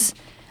since,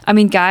 I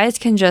mean, guys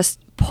can just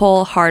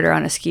pull harder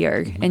on a ski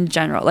erg in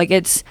general. Like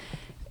it's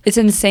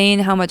insane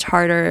how much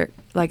harder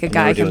like a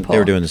guy can pull. They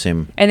were doing the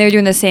same. And they were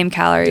doing the same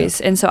calories.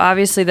 Yeah. And so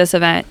obviously this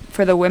event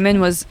for the women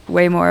was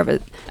way more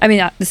of I mean,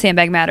 not the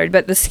sandbag mattered,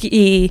 but the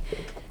ski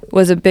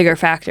was a bigger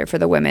factor for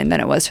the women than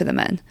it was for the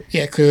men.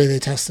 Yeah, clearly they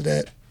tested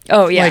it.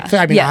 Oh, yeah. Like,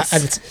 I mean, yes.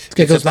 It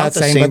goes about without the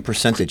saying, same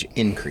percentage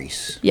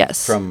increase.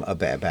 Yes. From a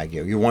bag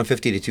gear. Your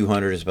 150 to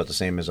 200 is about the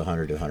same as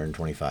 100 to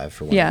 125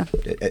 for one. Yeah.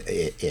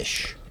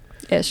 Ish.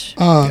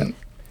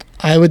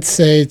 I would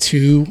say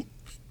to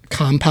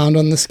compound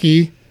on the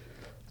ski,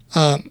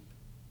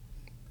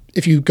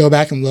 if you go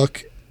back and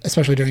look,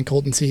 especially during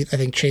Colton's heat, I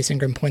think Chase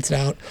Ingram points it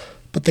out,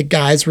 but the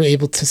guys were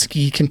able to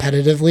ski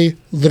competitively,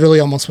 literally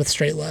almost with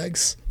straight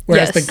legs.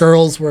 Whereas the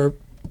girls were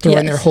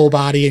throwing their whole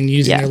body and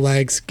using their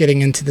legs,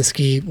 getting into the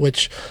ski,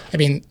 which, I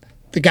mean,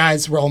 the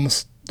guys were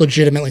almost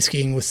legitimately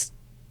skiing with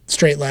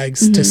straight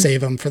legs to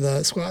save them for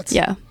the squats.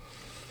 Yeah.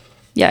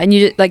 Yeah, and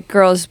you like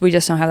girls, we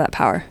just don't have that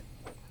power.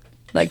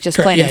 Like just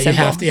plain and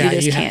simple. You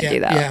just can't do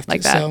that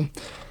like that. So,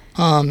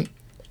 an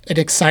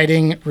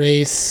exciting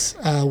race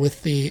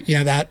with the,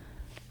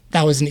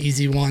 that was an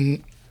easy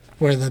one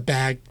where the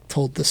bag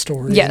told the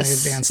story and they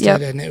advanced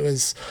it, and it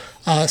was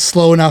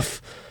slow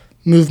enough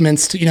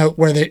movements to,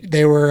 where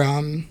they were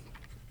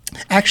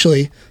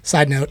actually,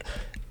 side note,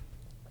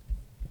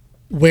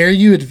 where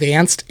you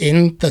advanced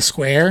in the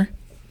square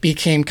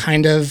became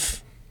kind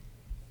of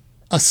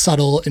a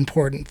subtle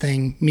important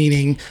thing,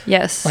 meaning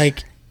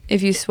like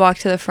if you walk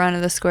to the front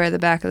of the square, the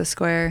back of the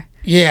square.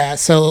 Yeah,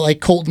 so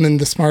like Colton and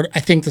the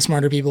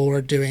smarter people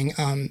were doing,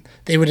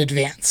 they would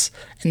advance.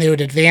 And they would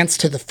advance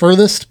to the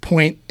furthest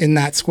point in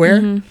that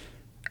square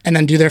and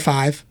then do their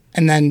 5.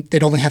 And then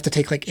they'd only have to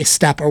take like a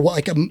step or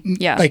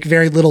like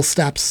very little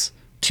steps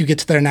to get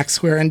to their next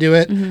square and do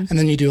it. And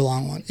then you do a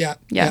long one.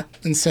 Yeah.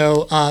 And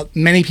so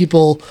many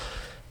people,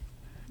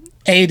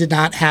 did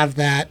not have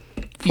that.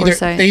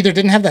 They either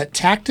didn't have that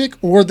tactic,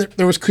 or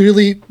there was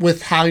clearly,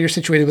 with how you're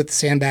situated with the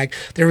sandbag,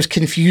 there was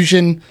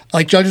confusion.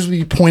 Like judges would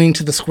be pointing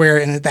to the square,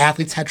 and the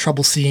athletes had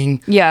trouble seeing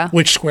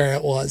which square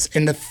it was.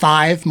 And the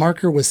 5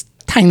 marker was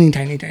tiny.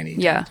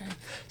 Yeah. Tiny.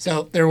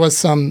 So there was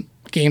some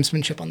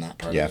gamesmanship on that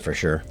part. Yeah, for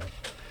sure.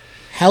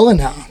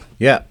 Helena.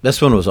 Yeah,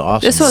 this one was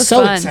awesome. This was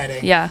so fun.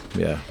 Exciting. Yeah.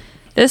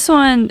 This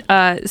one,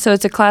 so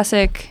it's a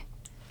classic.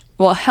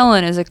 Well,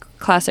 Helen is a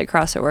classic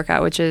CrossFit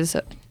workout, which is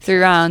 3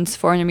 rounds,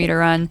 400-meter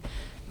run,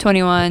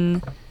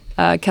 21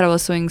 kettlebell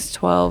swings,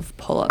 12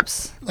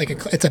 pull-ups.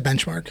 It's a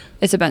benchmark.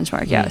 It's a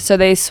benchmark, yeah. So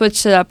they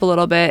switched it up a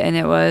little bit, and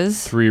it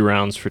was 3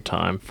 rounds for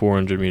time,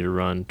 400-meter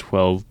run,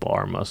 12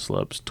 bar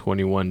muscle-ups,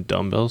 21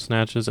 dumbbell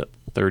snatches at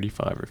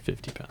 35 or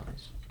 50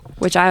 pounds.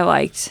 Which I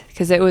liked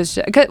because it was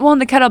the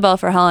kettlebell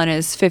for Helen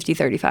is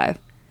 50-35.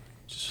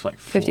 Just like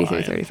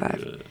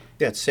 50-35.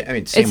 Yeah, same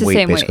it's the weight,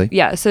 same basically. weight.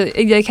 Yeah, so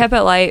they kept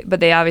it light, but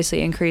they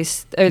obviously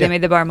increased, or they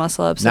made the bar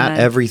muscle ups. Not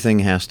everything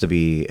has to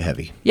be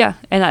heavy. Yeah,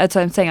 and that's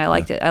what I'm saying. I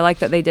liked it. I like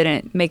that they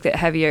didn't make it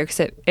heavier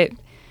because it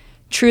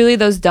truly,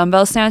 those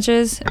dumbbell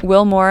snatches,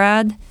 Will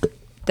Morad,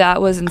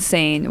 that was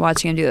insane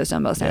watching him do those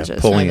dumbbell snatches.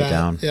 Pulling it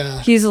down.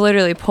 Yeah. He's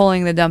literally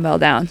pulling the dumbbell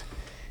down.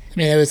 I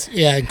mean, it was,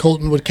 and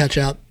Colton would catch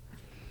up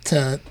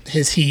to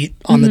his heat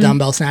on the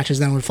dumbbell snatches,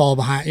 then would fall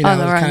behind. You know,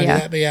 kind of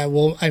that. But yeah,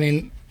 well, I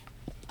mean,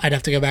 I'd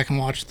have to go back and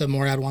watch the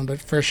Morad one,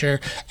 but for sure,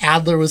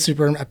 Adler was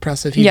super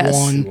impressive. He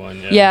won.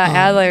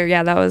 Adler,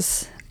 that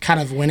was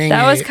kind of winning.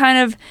 That was kind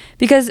of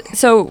because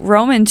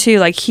Roman too.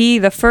 Like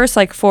the first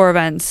 4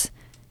 events,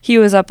 he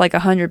was up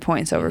 100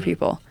 points over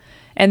people,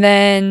 and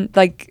then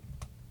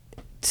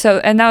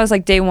and that was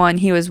day 1.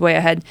 He was way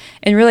ahead,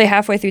 and really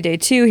halfway through day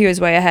 2, he was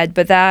way ahead.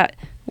 But that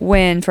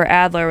win for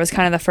Adler was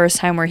kind of the first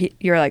time where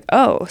you're like,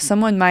 oh,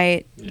 someone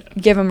might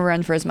give him a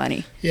run for his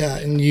money. Yeah,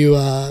 and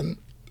you.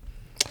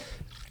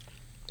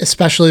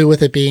 Especially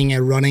with it being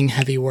a running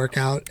heavy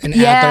workout and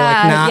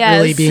Adler not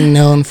really being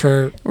known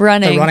for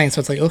running. So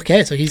it's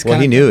okay, so he's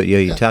he knew it. Yeah,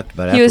 you talked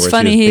about it afterwards. He was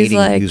funny. He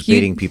was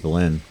baiting people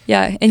in.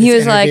 Yeah, and he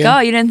was like, oh,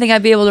 you didn't think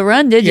I'd be able to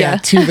run, did you? Yeah,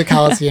 to the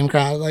Coliseum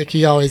crowd.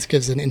 He always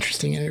gives an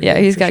interesting interview. Yeah,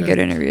 he's got good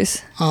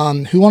interviews.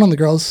 Who won on the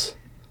girls?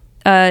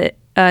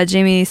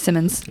 Jamie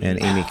Simmons. And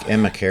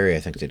Emma Carey, I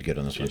think, did good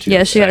on this one, too.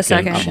 Yeah, she got a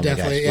second. She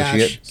definitely,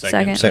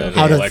 second.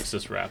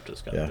 Alexis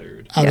Raptis got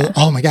third.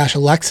 Oh my gosh,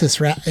 Alexis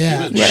Raptis.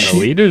 Yeah. She was wearing the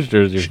leaders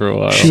jersey for a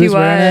while. She was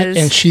wearing it,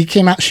 and she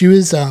came out. She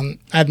was, I'm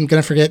going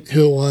to forget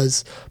who it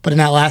was, but in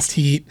that last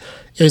heat,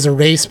 it was a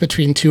race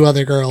between 2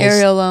 other girls.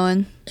 Ariel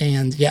Lowen.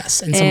 And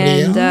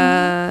somebody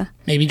else.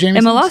 Maybe Jamie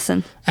Emma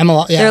Lawson.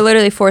 Yeah. They're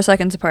literally 4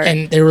 seconds apart.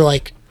 And they were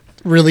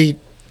really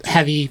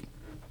heavy,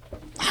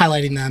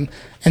 highlighting them.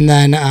 And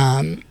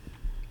then,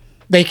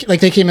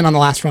 They came in on the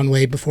last run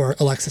way before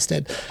Alexis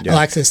did. Yeah.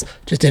 Alexis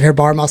just did her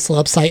bar muscle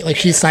up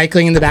she's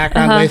cycling in the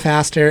background way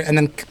faster, and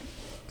then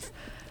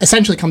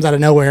essentially comes out of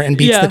nowhere and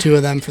beats the 2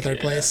 of them for 3rd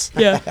place.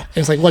 Yeah,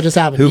 it's what just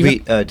happened? Who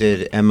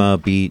did Emma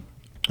beat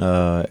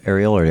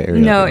Ariel or Ariel?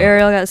 No,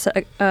 Ariel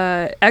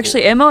got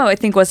actually Emma I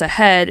think was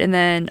ahead, and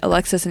then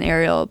Alexis and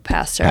Ariel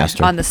passed her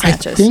on the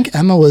snatches. I think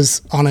Emma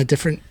was on a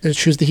different.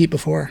 She was the heat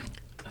before.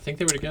 I think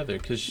they were together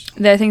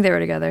I think they were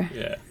together.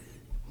 Yeah.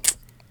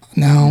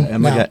 No,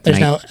 there's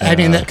no. I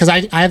mean, because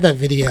I have that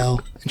video,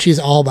 and she's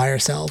all by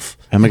herself.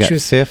 Emma got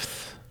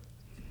 5th.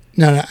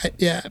 No,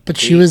 but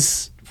she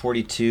was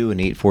 42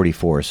 and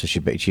 8:44. So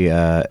she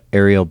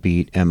Ariel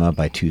beat Emma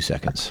by 2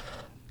 seconds.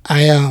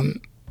 I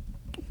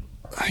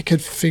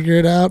could figure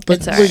it out,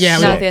 but not the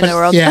end of the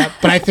world. Yeah,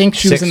 but I think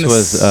she was in the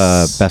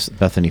 6th was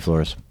Bethany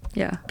Flores.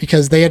 Yeah,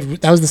 because that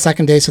was the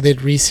second day, so they'd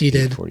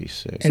reseeded,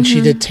 46, and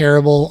she did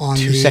terrible on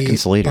 2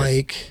 seconds later.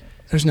 Bike.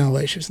 There's no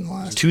way she was in the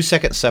last. 2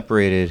 seconds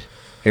separated.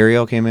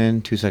 Ariel came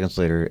in 2 seconds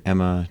later.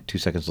 Emma 2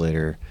 seconds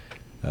later.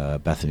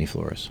 Bethany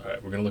Flores. All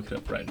right, we're gonna look it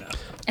up right now.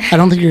 I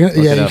don't think you're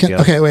gonna. Yeah, you can.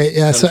 Okay, wait.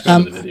 Yeah, so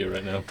the video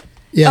right now.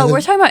 Yeah. We're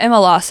talking about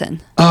Emma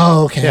Lawson.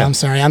 Oh, okay. Yeah. I'm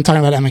sorry. I'm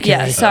talking about Emma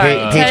Carey. Yeah, sorry.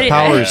 Paige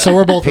Powers. So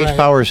we're both Paige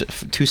Powers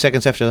 2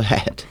 seconds after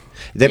that.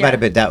 They might have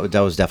been that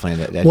was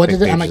definitely that. What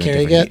did Emma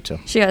Carey get? Heat, so.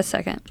 She got a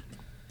second.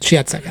 She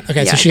had second.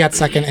 Okay, so she got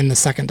second in the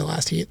second to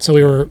last heat. So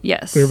we were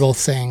both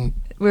saying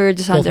we were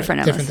just on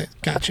different Emmas. Different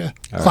things. Gotcha.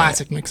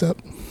 Classic mix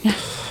up.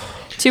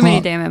 Too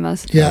many damn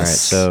Emmas.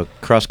 Yes. All right, so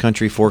cross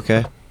country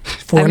 4K.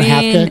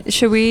 4.5K.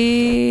 Should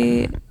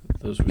we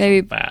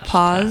maybe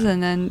pause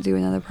and then do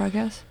another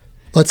podcast?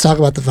 Let's talk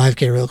about the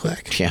 5K real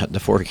quick. Yeah, the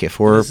 4K,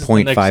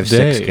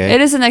 4.56K.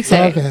 It is the next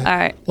day. Okay. All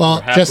right.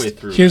 Well,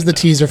 here's the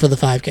teaser for the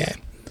 5K.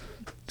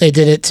 They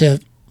did it to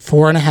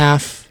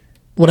 4.5,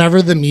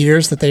 whatever the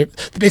meters that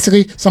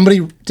basically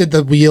somebody did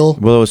the wheel.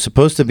 Well, it was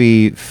supposed to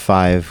be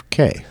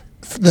 5K.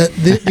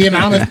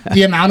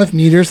 The amount of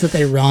meters that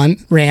they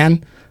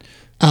ran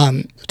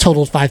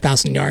totaled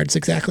 5,000 yards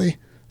exactly.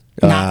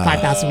 Not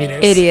 5,000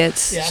 meters.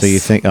 Idiots. Yes. So you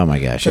think? Oh my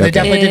gosh! So they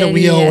definitely did a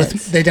wheel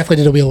with. They definitely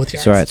did a wheel with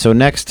yards. So all right. So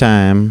next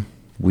time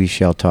we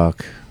shall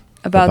talk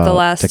about the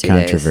last 2 days.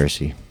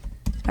 controversy.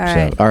 All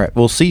right. So, all right.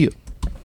 We'll see you.